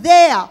story is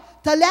there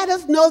to let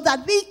us know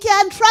that we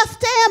can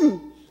trust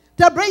him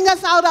to bring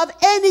us out of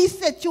any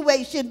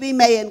situation we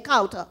may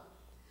encounter.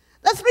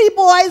 The 3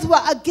 boys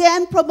were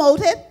again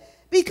promoted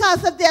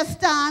because of their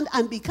stand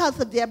and because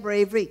of their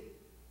bravery.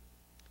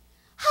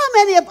 How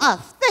many of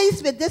us,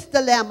 faced with this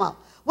dilemma,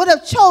 would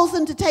have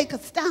chosen to take a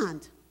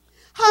stand?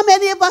 How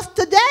many of us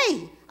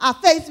today are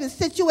faced with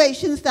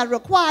situations that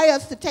require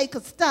us to take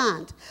a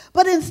stand,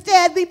 but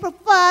instead we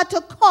prefer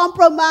to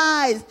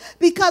compromise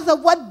because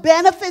of what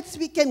benefits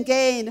we can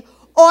gain,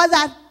 or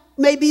that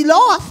may be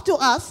lost to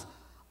us,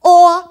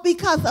 or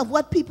because of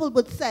what people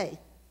would say?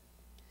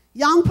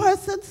 Young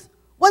persons,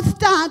 what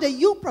stand are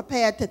you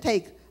prepared to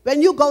take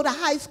when you go to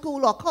high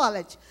school or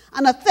college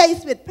and are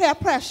faced with peer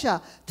pressure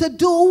to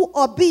do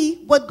or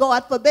be what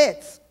God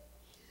forbids?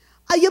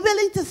 Are you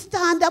willing to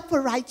stand up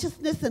for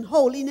righteousness and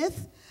holiness?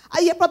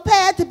 Are you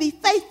prepared to be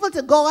faithful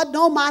to God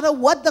no matter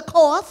what the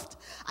cost?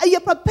 Are you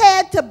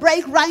prepared to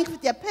break rank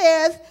with your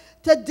peers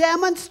to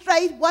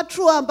demonstrate what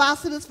true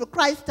ambassadors for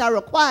Christ are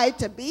required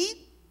to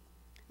be?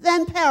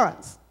 Then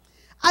parents,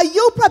 are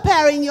you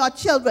preparing your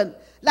children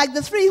like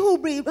the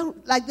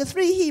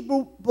 3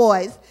 Hebrew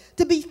boys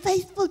to be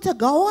faithful to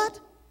God?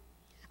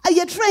 Are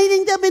you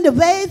training them in the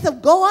ways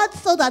of God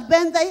so that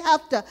when they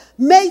have to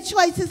make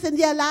choices in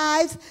their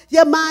lives,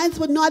 their minds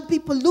would not be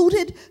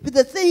polluted with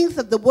the things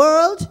of the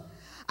world?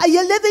 Are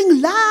you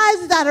living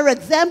lives that are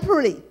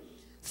exemplary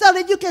so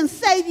that you can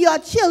say to your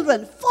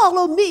children,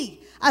 follow me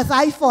as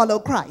I follow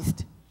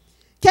Christ?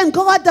 Can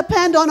God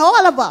depend on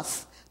all of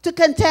us to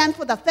contend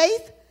for the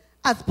faith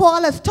as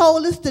Paul has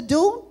told us to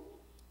do?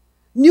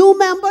 New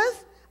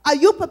members, are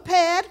you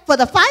prepared for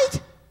the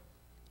fight?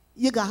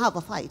 You're going to have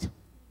a fight.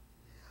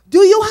 Do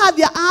you have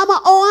your armor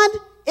on?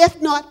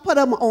 If not, put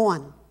them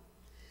on.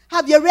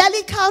 Have you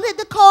really counted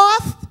the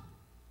cost?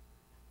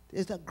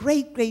 There's a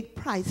great, great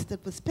price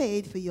that was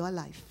paid for your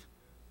life.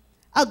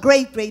 A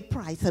great, great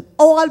price. And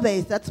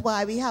always, that's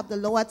why we have the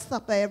Lord's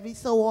Supper every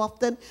so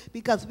often,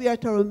 because we are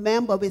to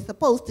remember we're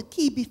supposed to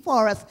keep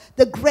before us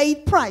the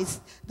great price,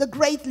 the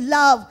great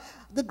love,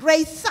 the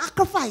great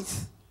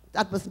sacrifice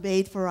that was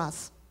made for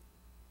us.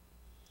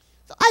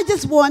 So I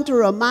just want to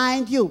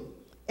remind you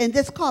in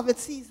this COVID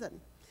season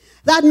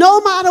that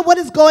no matter what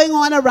is going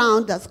on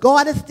around us,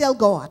 God is still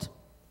God.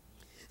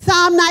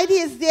 Psalm 90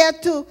 is there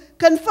to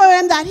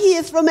confirm that he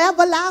is from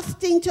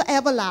everlasting to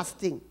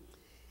everlasting.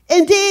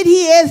 Indeed,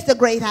 he is the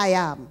great I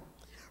am.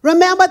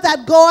 Remember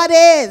that God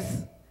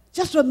is.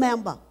 Just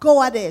remember,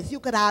 God is. You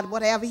could add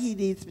whatever he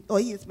needs or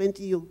he has been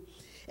to you.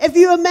 If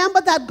you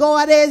remember that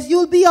God is,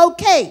 you'll be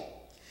okay.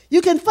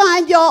 You can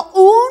find your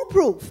own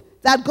proof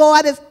that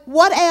God is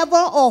whatever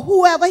or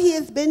whoever he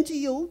has been to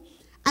you,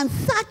 and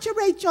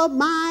saturate your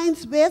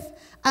minds with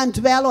and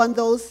dwell on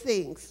those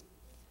things.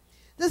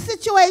 The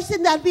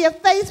situation that we are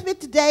faced with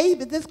today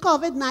with this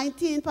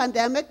COVID-19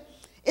 pandemic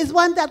is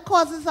one that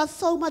causes us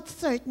so much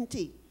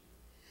certainty.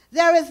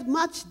 There is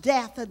much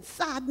death and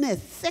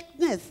sadness,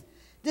 sickness,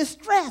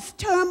 distress,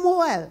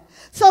 turmoil,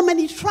 so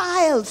many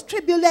trials,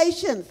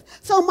 tribulations,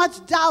 so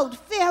much doubt,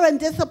 fear, and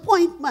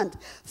disappointment,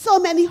 so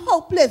many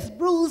hopeless,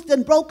 bruised,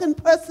 and broken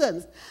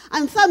persons,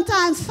 and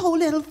sometimes so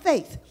little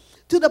faith,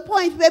 to the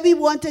point where we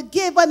want to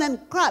give in and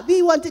cry,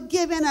 we want to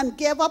give in and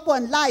give up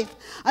on life.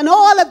 And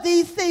all of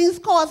these things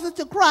cause us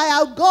to cry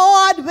out,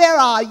 God, where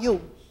are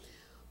you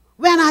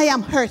when I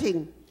am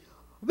hurting?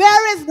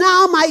 Where is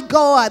now my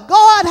God?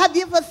 God, have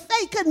you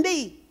forsaken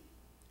me?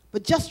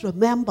 But just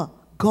remember,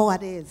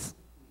 God is.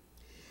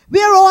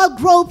 We're all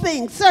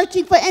groping,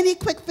 searching for any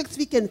quick fix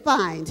we can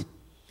find.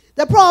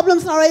 The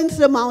problems are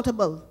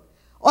insurmountable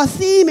or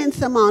seem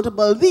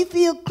insurmountable. We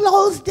feel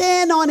closed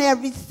in on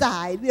every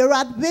side. We're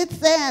at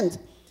wit's end.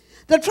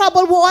 The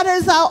troubled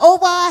waters are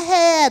over our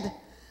head.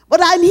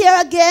 But I'm here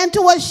again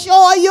to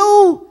assure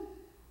you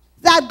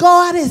that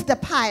God is the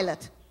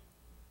pilot.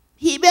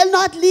 He will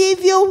not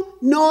leave you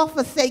nor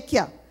forsake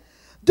you.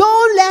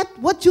 Don't let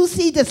what you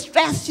see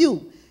distress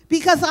you,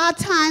 because our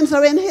times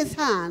are in his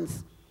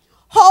hands.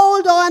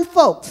 Hold on,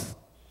 folks.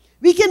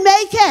 We can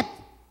make it.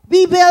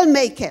 We will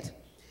make it.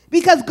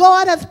 Because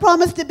God has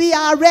promised to be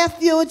our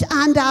refuge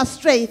and our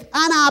strength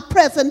and our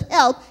present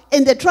help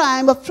in the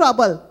time of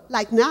trouble,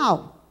 like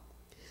now.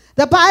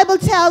 The Bible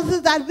tells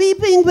us that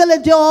weeping will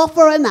endure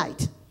for a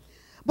night,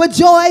 but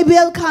joy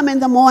will come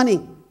in the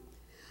morning.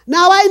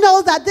 Now I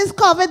know that this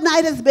COVID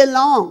night has been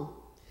long,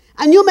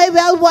 and you may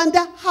well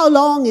wonder, how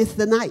long is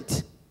the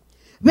night?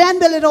 When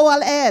will it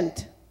all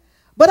end?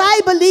 But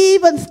I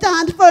believe and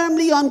stand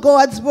firmly on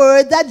God's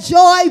word that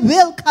joy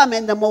will come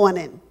in the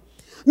morning.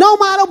 No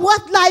matter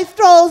what life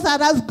throws at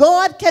us,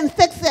 God can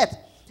fix it,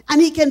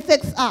 and he can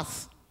fix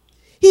us.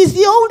 He's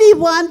the only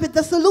one with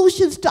the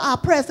solutions to our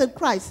present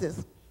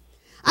crisis.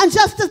 And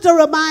just as a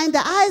reminder,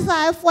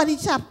 Isaiah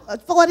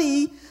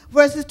 40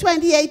 verses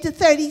 28 to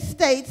 30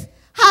 states,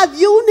 have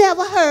you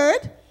never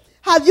heard?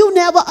 Have you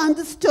never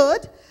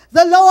understood?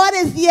 The Lord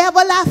is the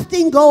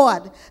everlasting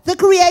God, the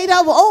creator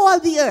of all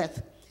the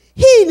earth.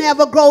 He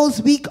never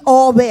grows weak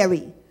or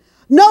weary.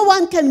 No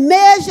one can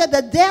measure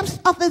the depths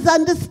of his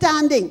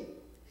understanding.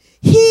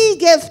 He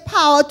gives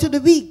power to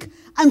the weak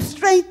and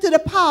strength to the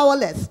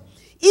powerless.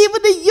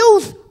 Even the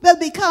youth will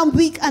become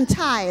weak and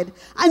tired,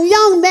 and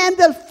young men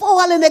will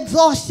fall in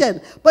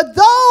exhaustion. But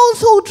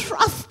those who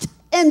trust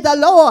in the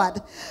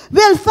Lord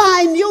will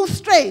find new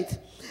strength.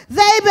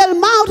 They will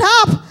mount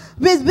up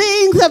with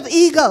wings of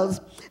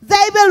eagles.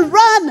 They will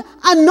run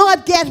and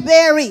not get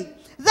weary.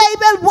 They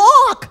will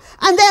walk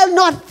and they'll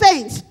not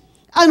faint.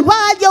 And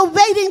while you're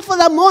waiting for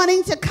the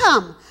morning to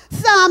come,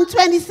 Psalm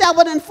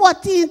 27 and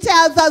 14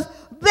 tells us,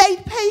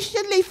 wait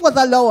patiently for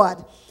the Lord.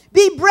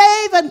 Be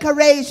brave and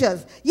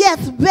courageous.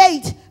 Yes,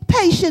 wait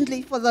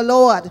patiently for the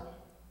Lord.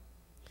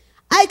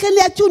 I can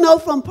let you know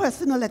from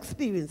personal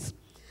experience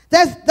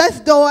that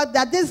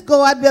this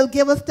God will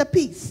give us the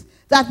peace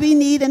that we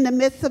need in the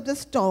midst of the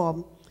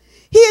storm.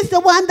 He is the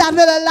one that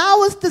will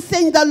allow us to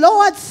sing the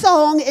Lord's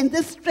song in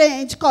this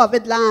strange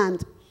COVID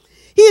land.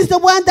 He is the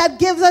one that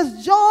gives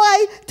us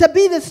joy to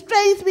be the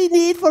strength we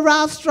need for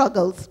our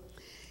struggles.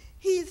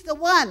 He is the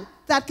one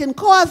that can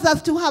cause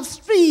us to have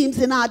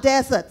streams in our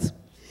deserts.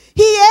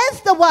 He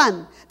is the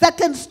one that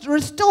can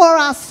restore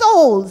our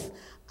souls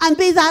and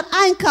be that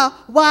anchor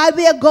while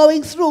we are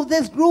going through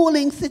this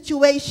grueling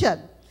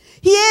situation.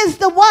 He is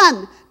the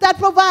one that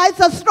provides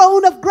a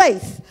throne of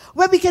grace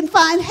where we can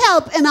find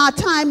help in our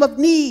time of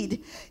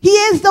need. He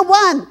is the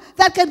one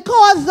that can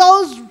cause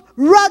those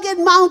rugged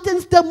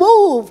mountains to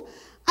move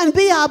and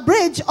be our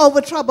bridge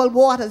over troubled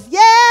waters.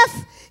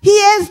 Yes, he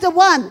is the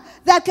one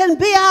that can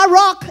be our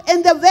rock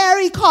in the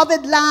very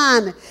COVID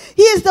land.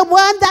 He is the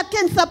one that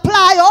can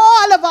supply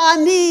all of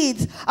our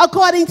needs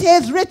according to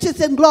his riches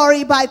and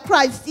glory by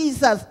Christ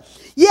Jesus.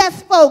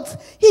 Yes, folks,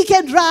 he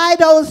can dry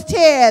those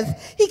tears.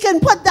 He can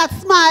put that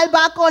smile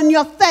back on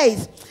your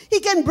face. He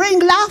can bring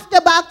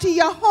laughter back to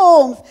your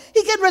homes.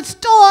 He can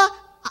restore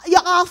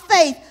our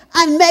faith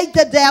and make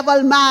the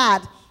devil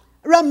mad.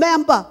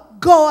 Remember,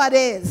 God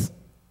is.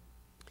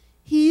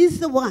 He is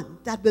the one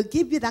that will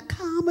give you the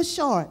calm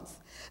assurance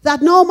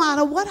that no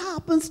matter what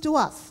happens to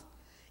us,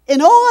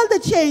 in all the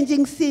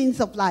changing scenes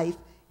of life,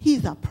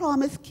 he's a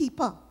promise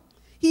keeper.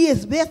 He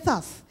is with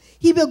us.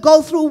 He will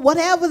go through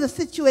whatever the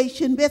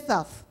situation with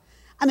us.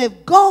 And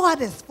if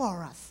God is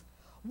for us,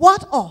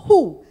 what or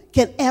who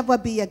can ever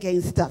be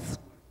against us?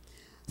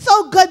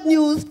 So good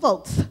news,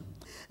 folks.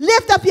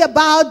 Lift up your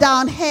bowed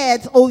down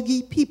heads, O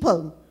ye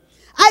people.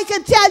 I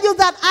can tell you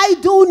that I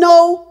do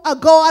know a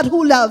God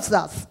who loves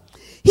us.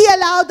 He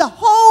allowed the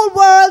whole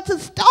world to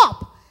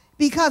stop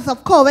because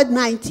of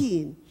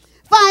COVID-19.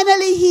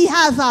 Finally, he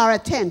has our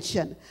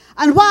attention.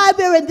 And while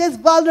we're in this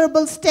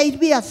vulnerable state,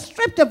 we are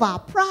stripped of our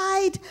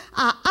pride,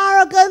 our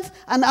arrogance,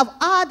 and of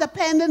our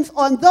dependence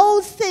on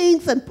those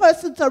things and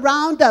persons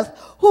around us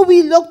who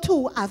we look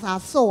to as our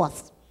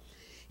source.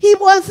 He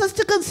wants us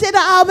to consider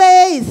our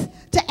ways,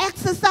 to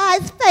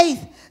exercise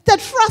faith, to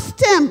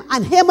trust him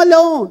and him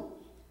alone.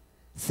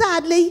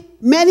 Sadly,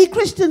 many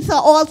Christians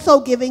are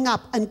also giving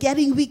up and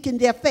getting weak in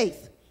their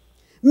faith.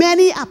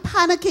 Many are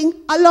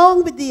panicking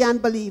along with the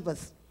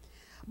unbelievers.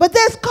 But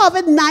this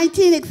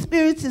COVID-19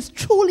 experience is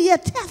truly a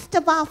test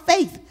of our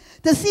faith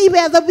to see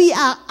whether we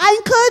are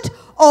anchored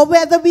or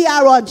whether we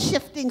are on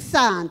shifting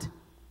sand.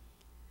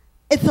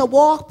 It's a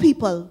walk,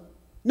 people,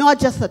 not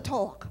just a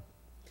talk.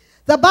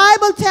 The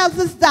Bible tells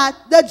us that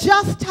the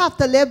just have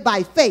to live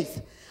by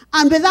faith.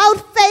 And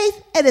without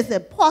faith, it is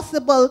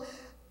impossible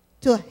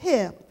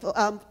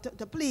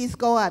to please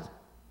God.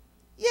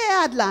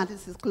 Yeah,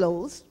 Atlantis is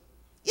closed.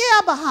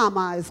 Yeah,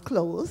 Bahama is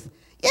closed.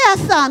 Yeah,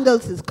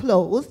 Sandals is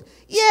closed.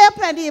 Yeah,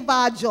 plenty of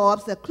our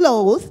jobs are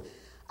closed.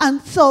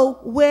 And so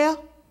where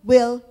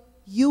will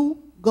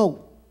you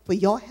go for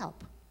your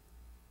help?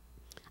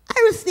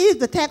 I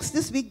received a text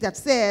this week that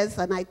says,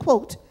 and I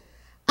quote,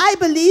 I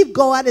believe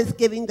God is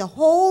giving the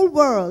whole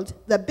world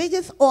the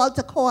biggest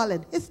altar call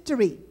in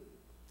history.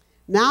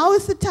 Now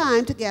is the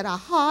time to get our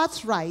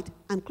hearts right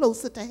and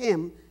closer to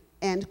him,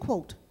 end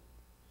quote.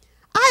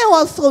 I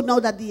also know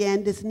that the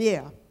end is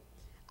near,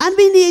 and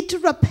we need to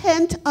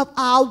repent of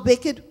our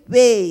wicked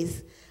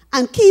ways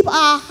and keep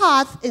our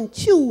hearts in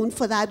tune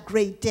for that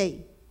great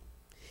day.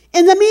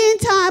 In the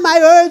meantime,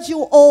 I urge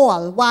you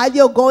all, while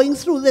you're going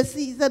through this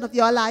season of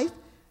your life,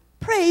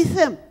 praise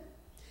him,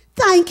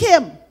 thank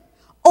him,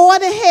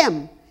 honor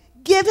him,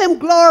 give him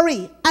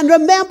glory, and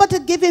remember to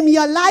give him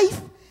your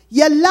life,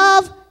 your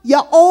love,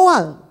 your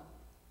all.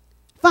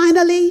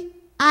 Finally,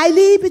 I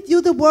leave with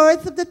you the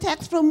words of the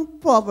text from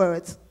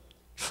Proverbs.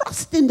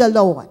 Trust in the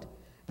Lord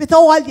with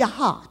all your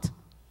heart.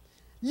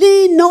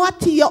 Lean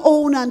not to your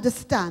own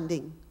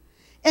understanding.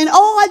 In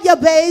all your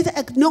ways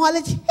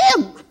acknowledge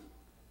him,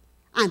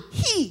 and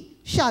he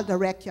shall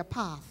direct your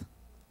path.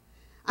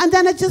 And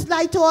then I'd just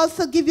like to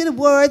also give you the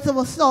words of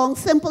a song,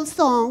 simple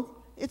song.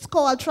 It's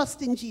called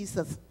Trusting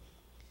Jesus.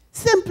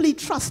 Simply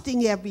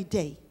trusting every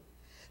day.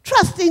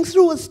 Trusting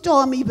through a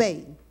stormy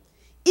way.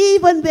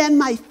 Even when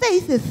my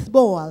faith is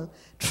small,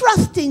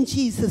 trusting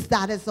Jesus,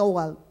 that is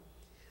all.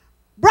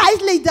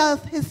 Brightly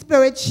doth his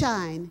spirit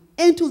shine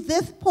into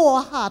this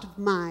poor heart of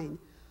mine.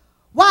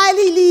 While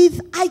he leads,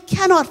 I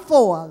cannot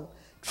fall.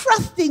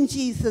 Trusting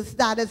Jesus,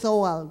 that is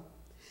all.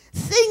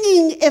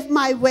 Singing if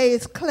my way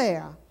is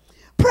clear.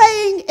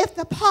 Praying if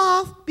the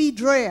path be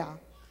drear.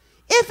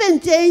 If in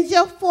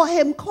danger, for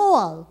him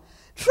call.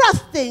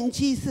 Trusting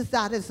Jesus,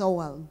 that is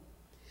all.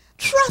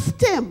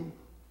 Trust him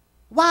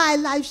while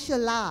life shall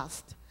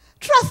last.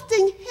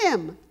 Trusting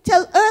him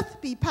till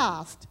earth be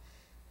past.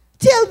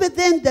 Till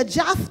within the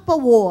jasper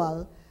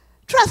wall.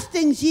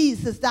 Trusting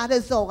Jesus, that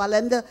is all.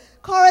 And the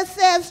chorus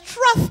says,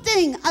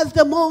 trusting as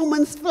the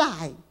moments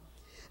fly.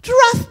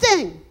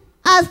 Trusting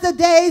as the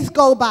days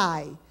go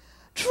by.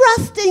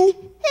 Trusting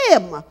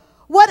him,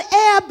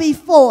 whate'er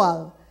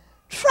befall.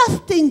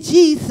 Trusting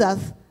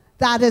Jesus,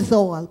 that is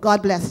all.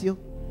 God bless you.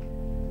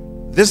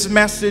 This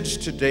message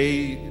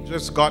today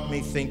just got me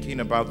thinking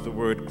about the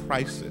word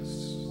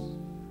crisis.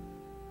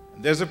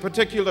 There's a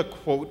particular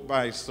quote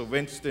by Sir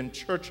Winston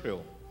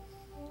Churchill.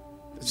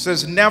 It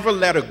says, never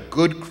let a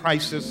good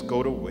crisis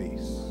go to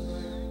waste.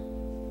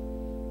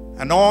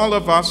 And all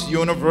of us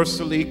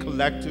universally,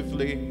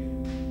 collectively,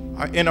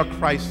 are in a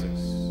crisis.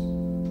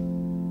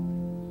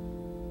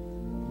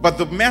 But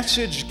the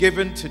message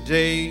given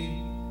today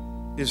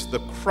is the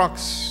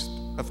crux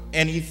of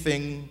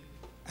anything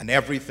and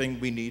everything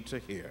we need to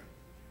hear.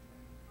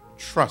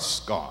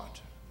 Trust God.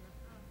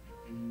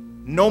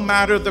 No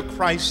matter the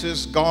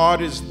crisis,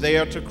 God is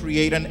there to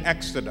create an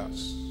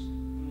exodus.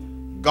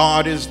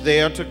 God is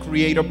there to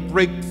create a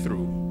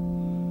breakthrough.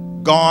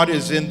 God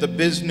is in the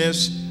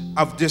business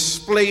of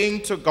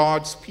displaying to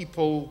God's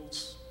people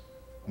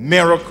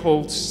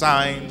miracles,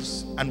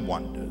 signs, and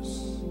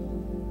wonders.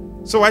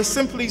 So I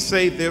simply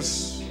say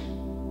this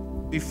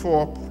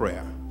before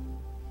prayer.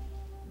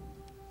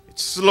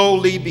 It's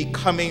slowly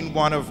becoming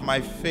one of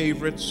my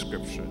favorite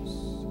scriptures.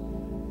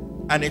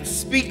 And it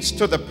speaks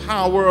to the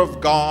power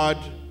of God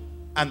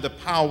and the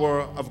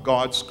power of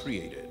God's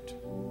created.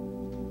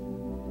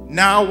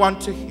 Now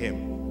unto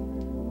him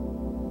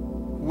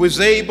who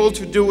is able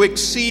to do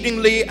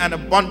exceedingly and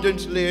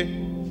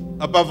abundantly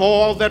above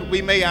all that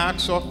we may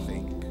ask or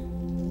think,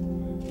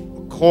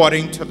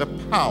 according to the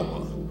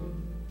power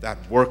that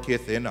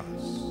worketh in us.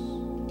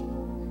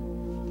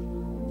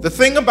 The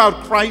thing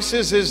about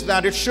crisis is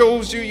that it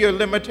shows you your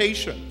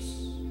limitations.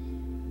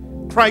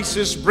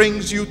 Crisis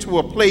brings you to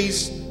a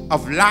place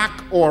of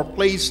lack or a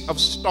place of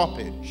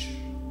stoppage.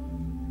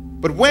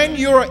 But when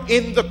you're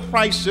in the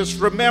crisis,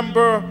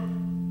 remember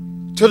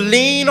to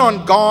lean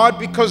on God,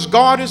 because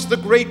God is the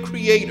great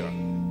creator.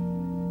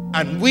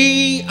 And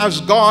we as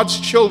God's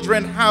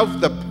children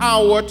have the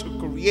power to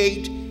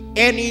create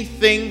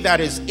anything that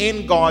is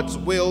in God's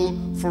will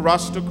for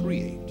us to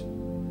create.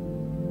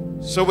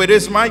 So it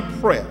is my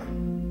prayer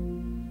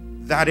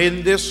that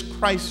in this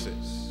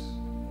crisis,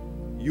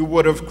 you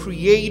would have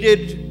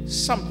created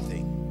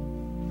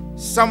something,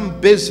 some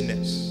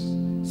business,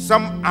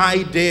 some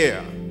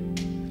idea,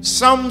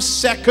 some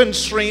second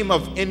stream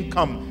of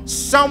income,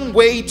 some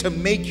way to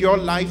make your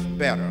life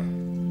better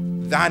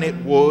than it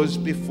was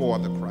before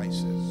the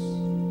crisis.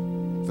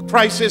 The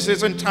crisis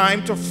isn't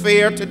time to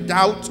fear, to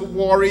doubt, to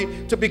worry,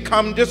 to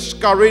become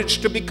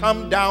discouraged, to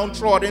become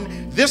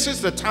downtrodden. This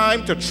is the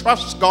time to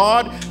trust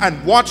God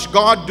and watch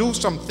God do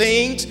some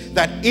things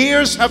that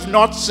ears have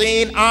not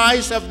seen,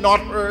 eyes have not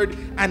heard,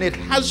 and it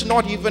has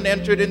not even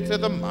entered into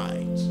the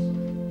minds,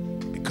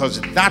 because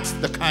that's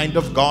the kind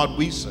of God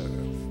we serve.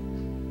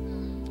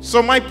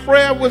 So my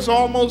prayer was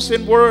almost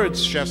in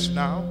words just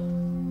now,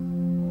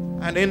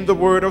 and in the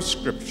word of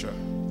Scripture.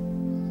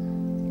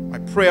 My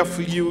prayer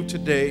for you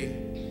today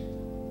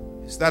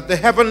is that the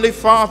Heavenly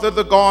Father,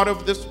 the God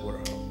of this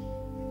world,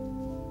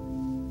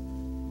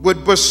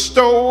 would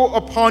bestow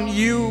upon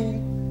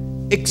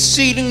you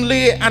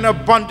exceedingly and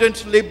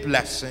abundantly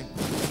blessing.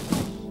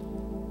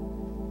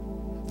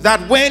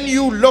 That when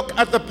you look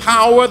at the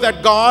power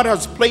that God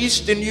has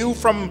placed in you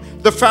from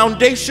the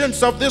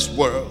foundations of this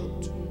world,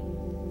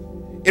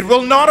 it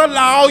will not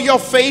allow your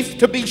faith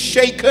to be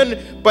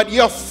shaken, but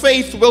your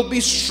faith will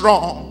be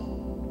strong.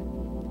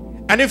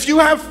 And if you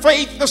have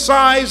faith the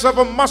size of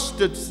a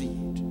mustard seed,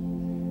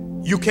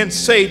 you can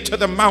say to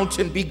the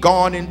mountain, be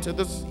gone into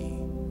the sea.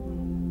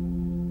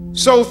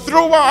 So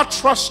through our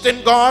trust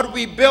in God,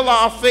 we build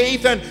our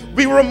faith and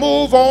we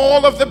remove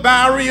all of the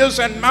barriers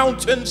and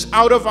mountains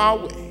out of our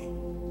way.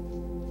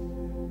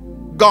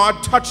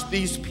 God, touch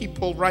these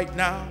people right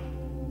now,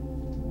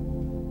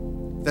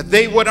 that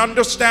they would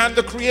understand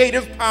the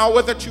creative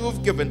power that you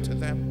have given to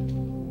them,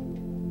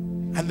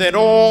 and that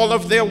all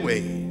of their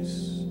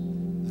ways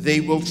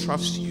they will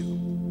trust you.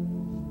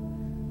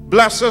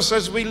 Bless us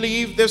as we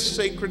leave this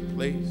sacred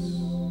place.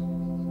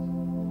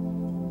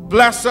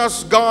 Bless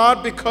us,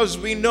 God, because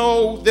we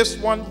know this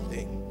one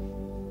thing: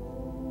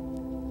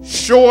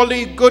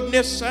 surely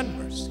goodness and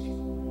mercy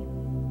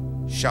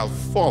shall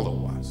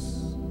follow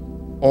us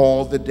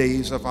all the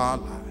days of our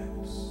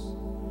lives.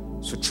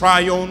 So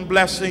triune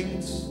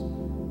blessings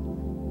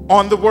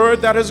on the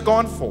word that has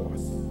gone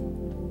forth.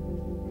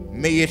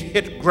 May it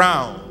hit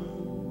ground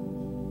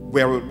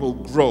where it will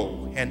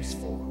grow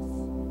henceforth.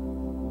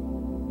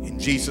 In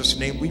Jesus'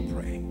 name we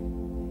pray.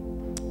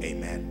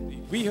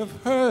 Amen. We have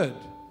heard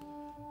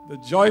the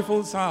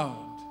joyful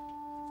sound.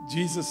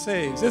 Jesus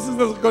saves. This is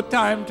a good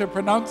time to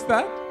pronounce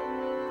that.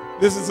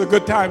 This is a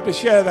good time to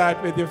share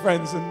that with your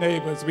friends and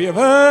neighbors. We have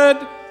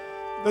heard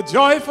the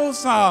joyful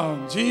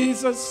sound.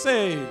 Jesus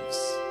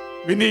saves.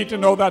 We need to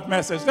know that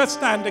message. Let's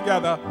stand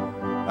together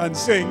and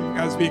sing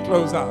as we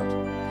close out.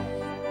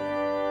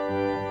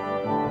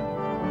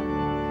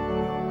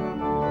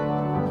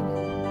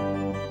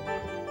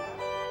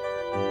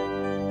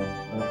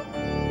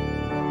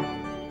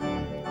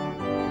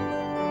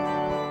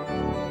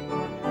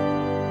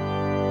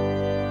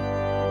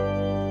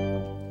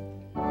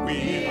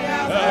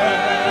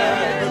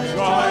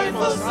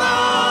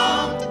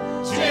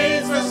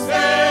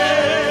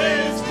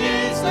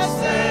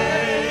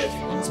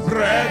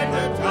 Spread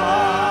the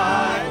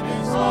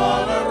tidings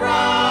all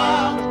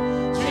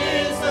around.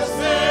 Jesus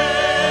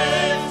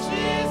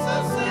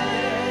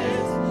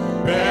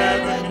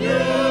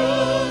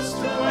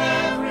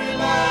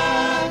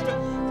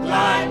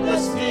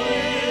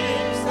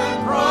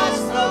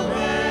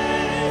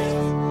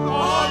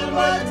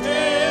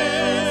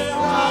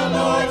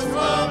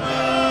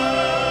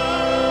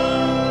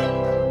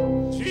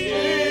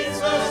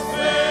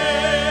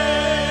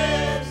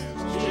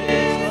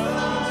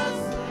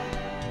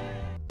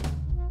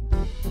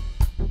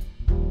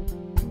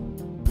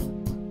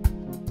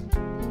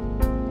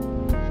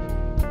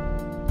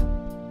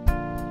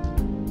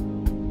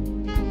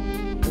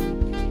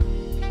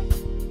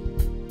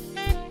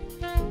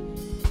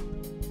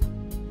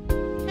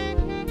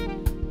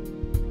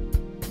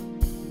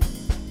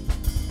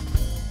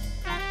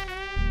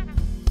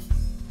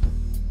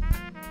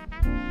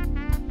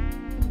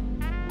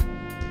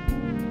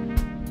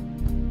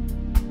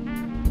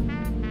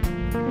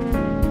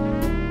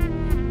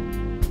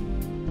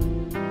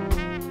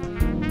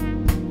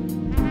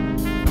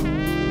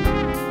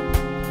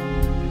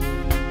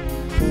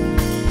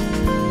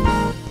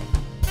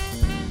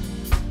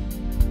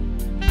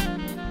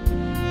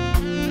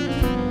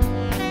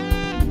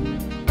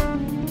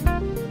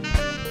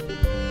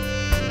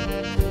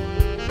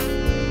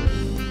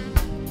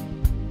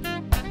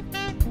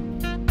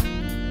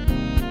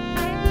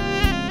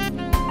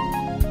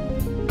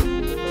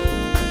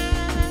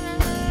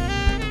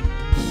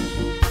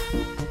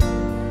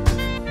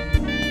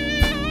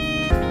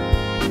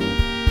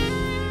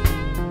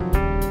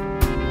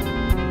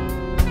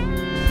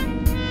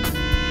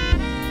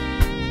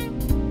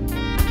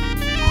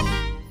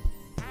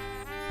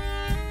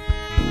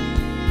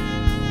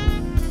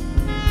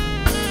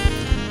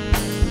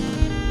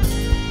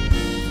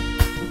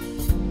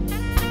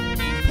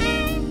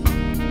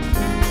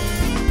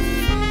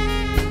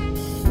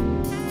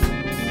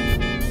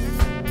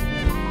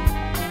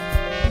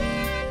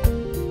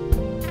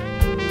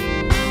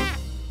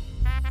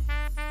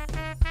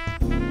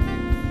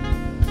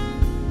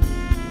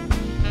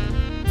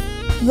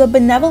The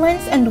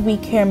Benevolence and We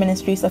Care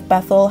Ministries of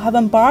Bethel have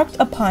embarked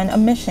upon a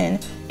mission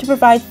to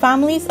provide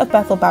families of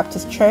Bethel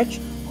Baptist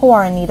Church who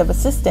are in need of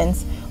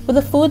assistance with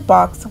a food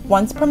box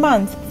once per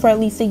month for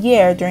at least a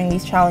year during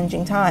these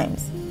challenging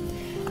times.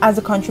 As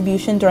a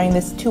contribution during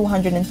this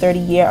 230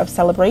 year of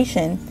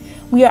celebration,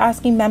 we are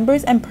asking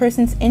members and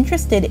persons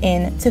interested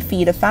in To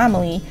Feed a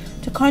Family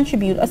to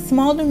contribute a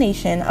small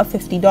donation of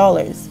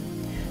 $50.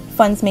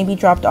 Funds may be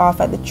dropped off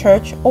at the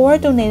church or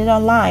donated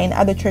online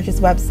at the church's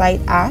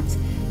website at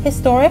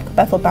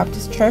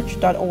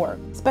historicbethelbaptistchurch.org.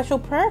 Special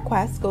prayer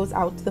request goes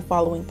out to the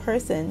following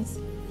persons.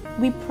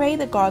 We pray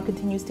that God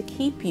continues to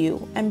keep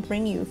you and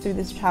bring you through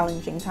this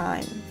challenging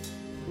time.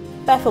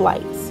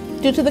 Bethelites,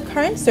 due to the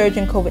current surge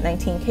in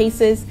COVID-19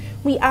 cases,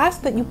 we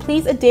ask that you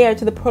please adhere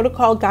to the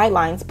protocol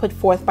guidelines put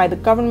forth by the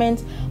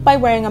government by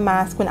wearing a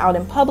mask when out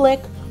in public,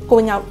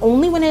 going out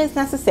only when it is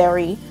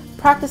necessary,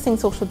 practicing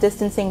social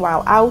distancing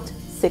while out,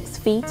 6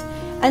 feet,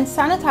 and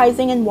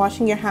sanitizing and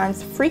washing your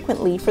hands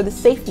frequently for the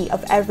safety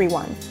of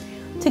everyone.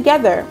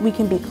 Together, we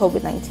can beat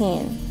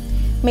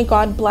COVID-19. May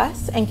God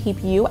bless and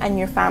keep you and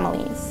your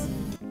families.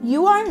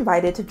 You are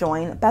invited to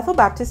join Bethel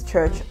Baptist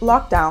Church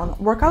Lockdown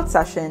Workout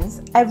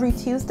Sessions every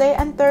Tuesday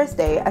and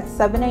Thursday at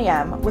 7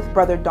 a.m. with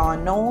Brother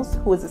Don Knowles,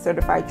 who is a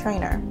certified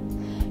trainer.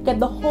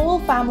 Get the whole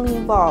family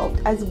involved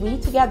as we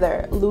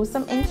together lose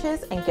some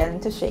inches and get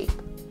into shape.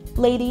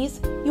 Ladies,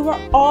 you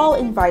are all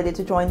invited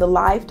to join the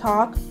live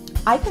talk,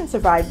 I Can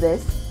Survive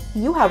This,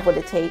 You Have What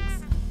It Takes,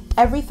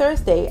 every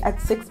Thursday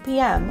at 6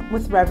 p.m.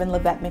 with Reverend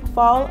Levette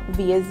McFall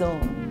via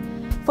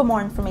Zoom. For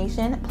more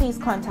information, please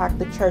contact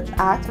the church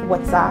at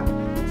WhatsApp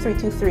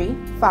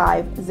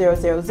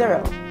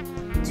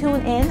 323-5000.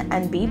 Tune in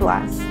and be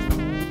blessed.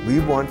 We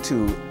want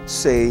to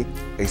say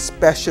a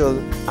special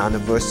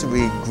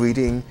anniversary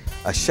greeting,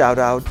 a shout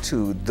out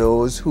to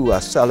those who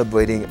are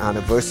celebrating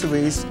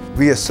anniversaries.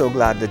 We are so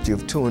glad that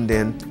you've tuned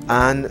in,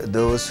 and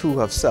those who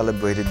have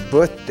celebrated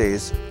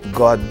birthdays,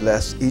 God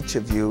bless each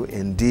of you.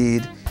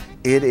 Indeed,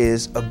 it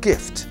is a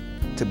gift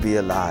to be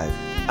alive.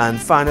 And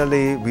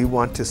finally, we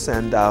want to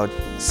send out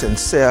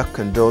sincere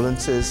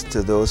condolences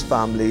to those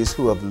families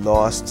who have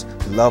lost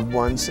loved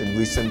ones in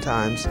recent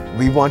times.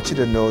 We want you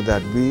to know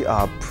that we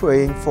are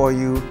praying for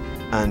you,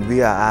 and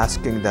we are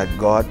asking that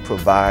God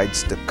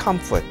provides the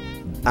comfort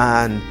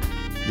and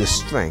the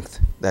strength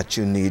that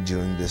you need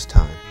during this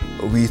time.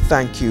 We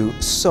thank you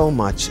so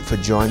much for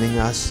joining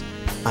us,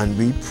 and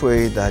we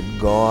pray that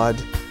God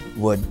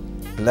would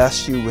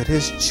bless you with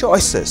His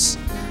choicest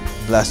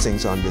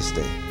blessings on this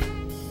day.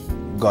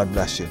 God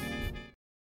bless you.